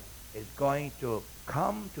Jesus is going to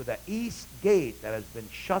come to the east gate that has been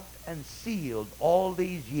shut and sealed all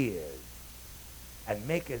these years, and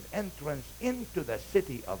make his entrance into the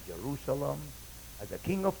city of Jerusalem as the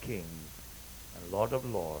King of Kings and Lord of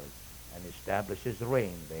Lords, and establish his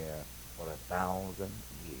reign there for 1,000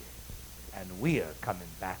 years. And we are coming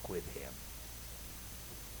back with him.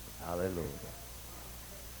 Hallelujah.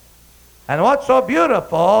 And what's so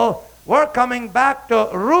beautiful, we're coming back to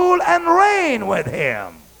rule and reign with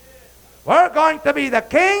him. We're going to be the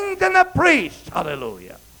kings and the priests,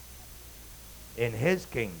 hallelujah, in his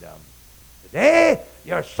kingdom. Today,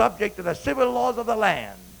 you're subject to the civil laws of the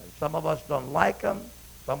land. And some of us don't like them,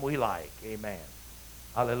 some we like. Amen.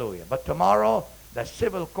 Hallelujah. But tomorrow, the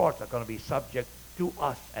civil courts are going to be subject to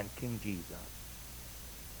us and King Jesus.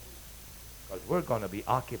 Because we're going to be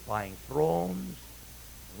occupying thrones,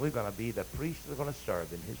 and we're going to be the priests that are going to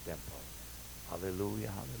serve in his temple. Hallelujah,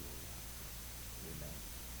 hallelujah. Amen.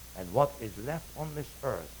 And what is left on this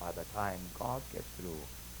earth by the time God gets through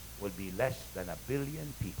will be less than 1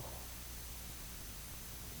 billion people.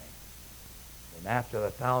 And after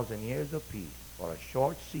 1,000 years of peace, for a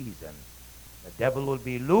short season, the devil will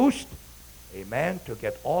be loosed, amen, to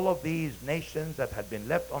get all of these nations that had been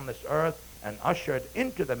left on this earth and ushered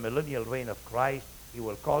into the millennial reign of Christ. He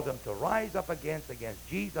will cause them to rise up against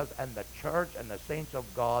Jesus and the church and the saints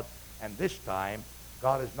of God. And this time,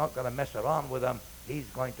 God is not going to mess around with them. He's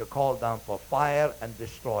going to call down for fire and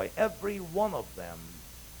destroy every one of them.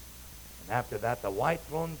 And after that, the white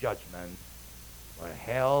throne judgment, where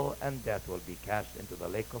hell and death will be cast into the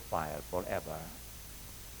lake of fire forever.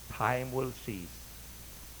 Time will cease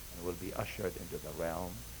and will be ushered into the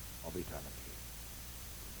realm of eternity.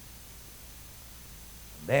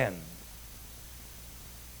 And then,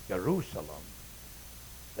 Jerusalem,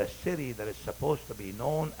 the city that is supposed to be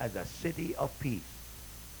known as a city of peace,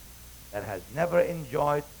 that has never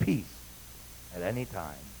enjoyed peace at any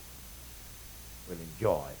time, will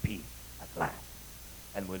enjoy peace at last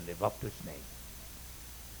and will live up to its name.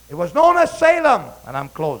 It was known as Salem, and I'm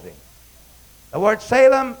closing. The word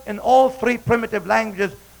Salem in all three primitive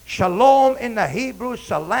languages, Shalom in the Hebrew,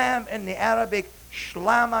 Salam in the Arabic,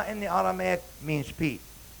 Shlama in the Aramaic, means peace.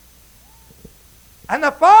 And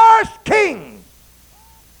the first king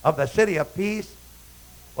of the city of peace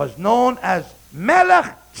was known as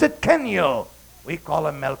Melech Tzidkenu. We call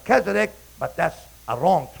him Melchizedek, but that's a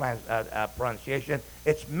wrong pronunciation.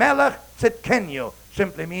 It's Melech Tzidkenu,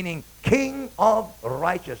 simply meaning king of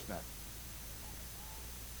righteousness.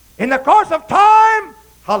 In the course of time,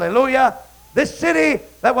 hallelujah, this city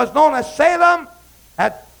that was known as Salem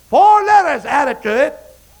had 4 letters added to it,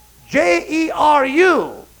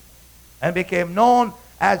 Jeru, and became known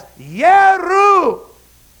as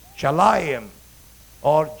Yerushalayim,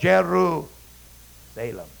 or Jerusalem,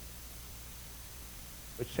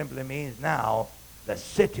 which simply means now the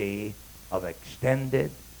city of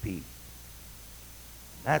extended peace.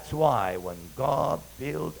 That's why when God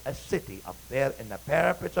built a city up there in the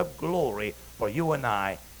parapets of glory for you and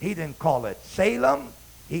I, he didn't call it Salem,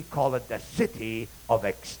 he called it the city of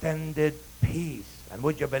extended peace. And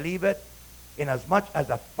would you believe it? Inasmuch as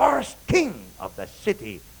the first king of the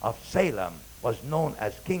city of Salem was known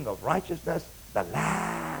as King of Righteousness, the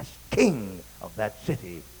last king of that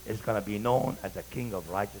city is going to be known as the King of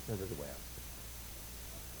Righteousness as well.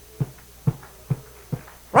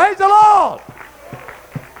 Praise the Lord!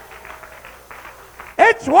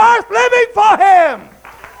 It's worth living for him.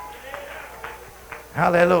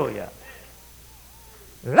 Hallelujah.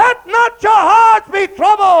 Let not your hearts be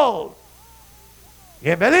troubled.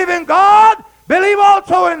 You believe in God, believe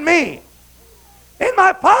also in me. In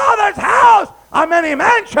my Father's house are many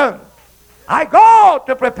mansions. I go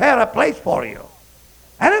to prepare a place for you.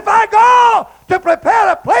 And if I go to prepare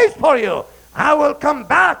a place for you, I will come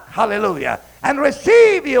back, hallelujah, and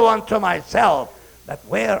receive you unto myself, that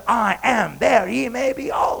where I am, there ye may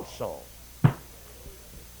be also.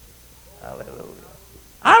 Hallelujah.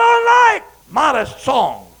 I don't like modest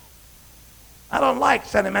songs. I don't like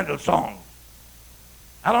sentimental songs.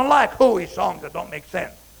 I don't like hooey songs that don't make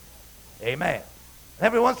sense. Amen. And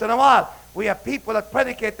every once in a while, we have people that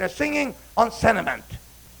predicate their singing on sentiment.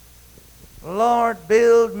 Lord,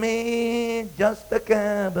 build me just a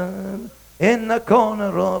cabin in the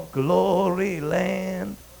corner of glory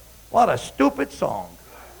land. What a stupid song.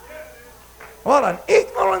 What an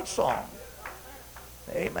ignorant song.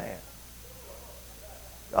 Amen.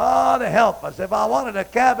 God help us. If I wanted a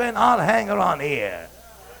cabin, I'll hang around here.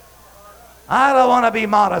 I don't want to be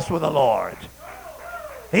modest with the Lord.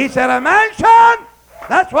 He said, a mansion,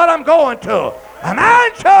 that's what I'm going to. A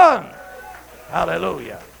mansion.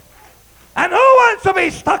 Hallelujah. And who wants to be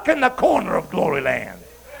stuck in the corner of glory land?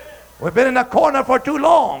 We've been in the corner for too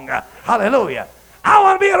long. Hallelujah. I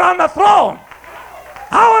want to be around the throne.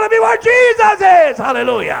 I want to be where Jesus is.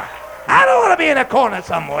 Hallelujah. I don't want to be in a corner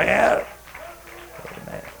somewhere.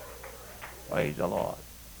 Amen. Praise the Lord.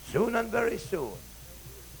 Soon and very soon,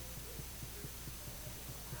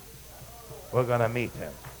 we're going to meet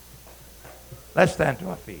him. Let's stand to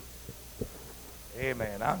our feet.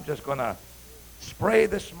 Amen. I'm just going to spray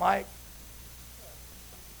this mic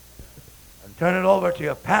and turn it over to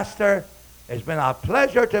your pastor. It's been our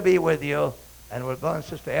pleasure to be with you. And we're going,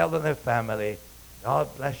 Sister Elder and their family. God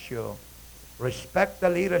bless you. Respect the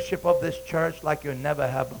leadership of this church like you never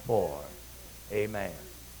have before. Amen.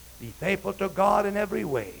 Be faithful to God in every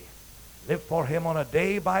way. Live for him on a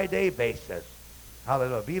day-by-day basis.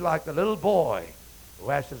 Hallelujah. Be like the little boy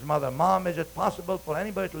who asked his mother, Mom, is it possible for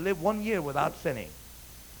anybody to live 1 year without sinning?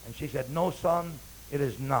 And she said, no, son, it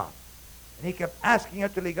is not. And he kept asking her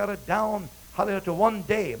till he got it down, hallelujah, to 1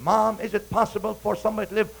 day. Mom, is it possible for somebody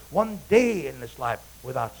to live 1 day in this life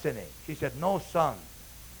without sinning? She said, no, son.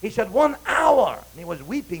 He said, 1 hour. And he was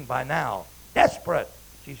weeping by now, desperate.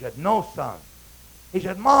 She said, no, son. He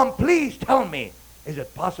said, Mom, please tell me, is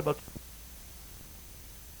it possible to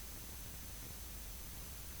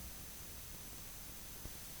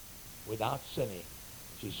without sinning?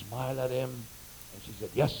 She smiled at him and she said,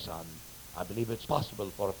 yes, son, I believe it's possible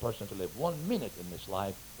for a person to live 1 minute in this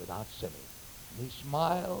life without sinning. And he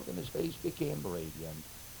smiled and his face became radiant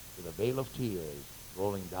with a veil of tears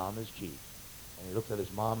rolling down his cheek. And he looked at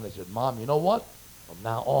his mom and he said, Mom, you know what? From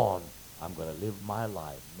now on, I'm going to live my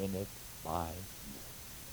life minute by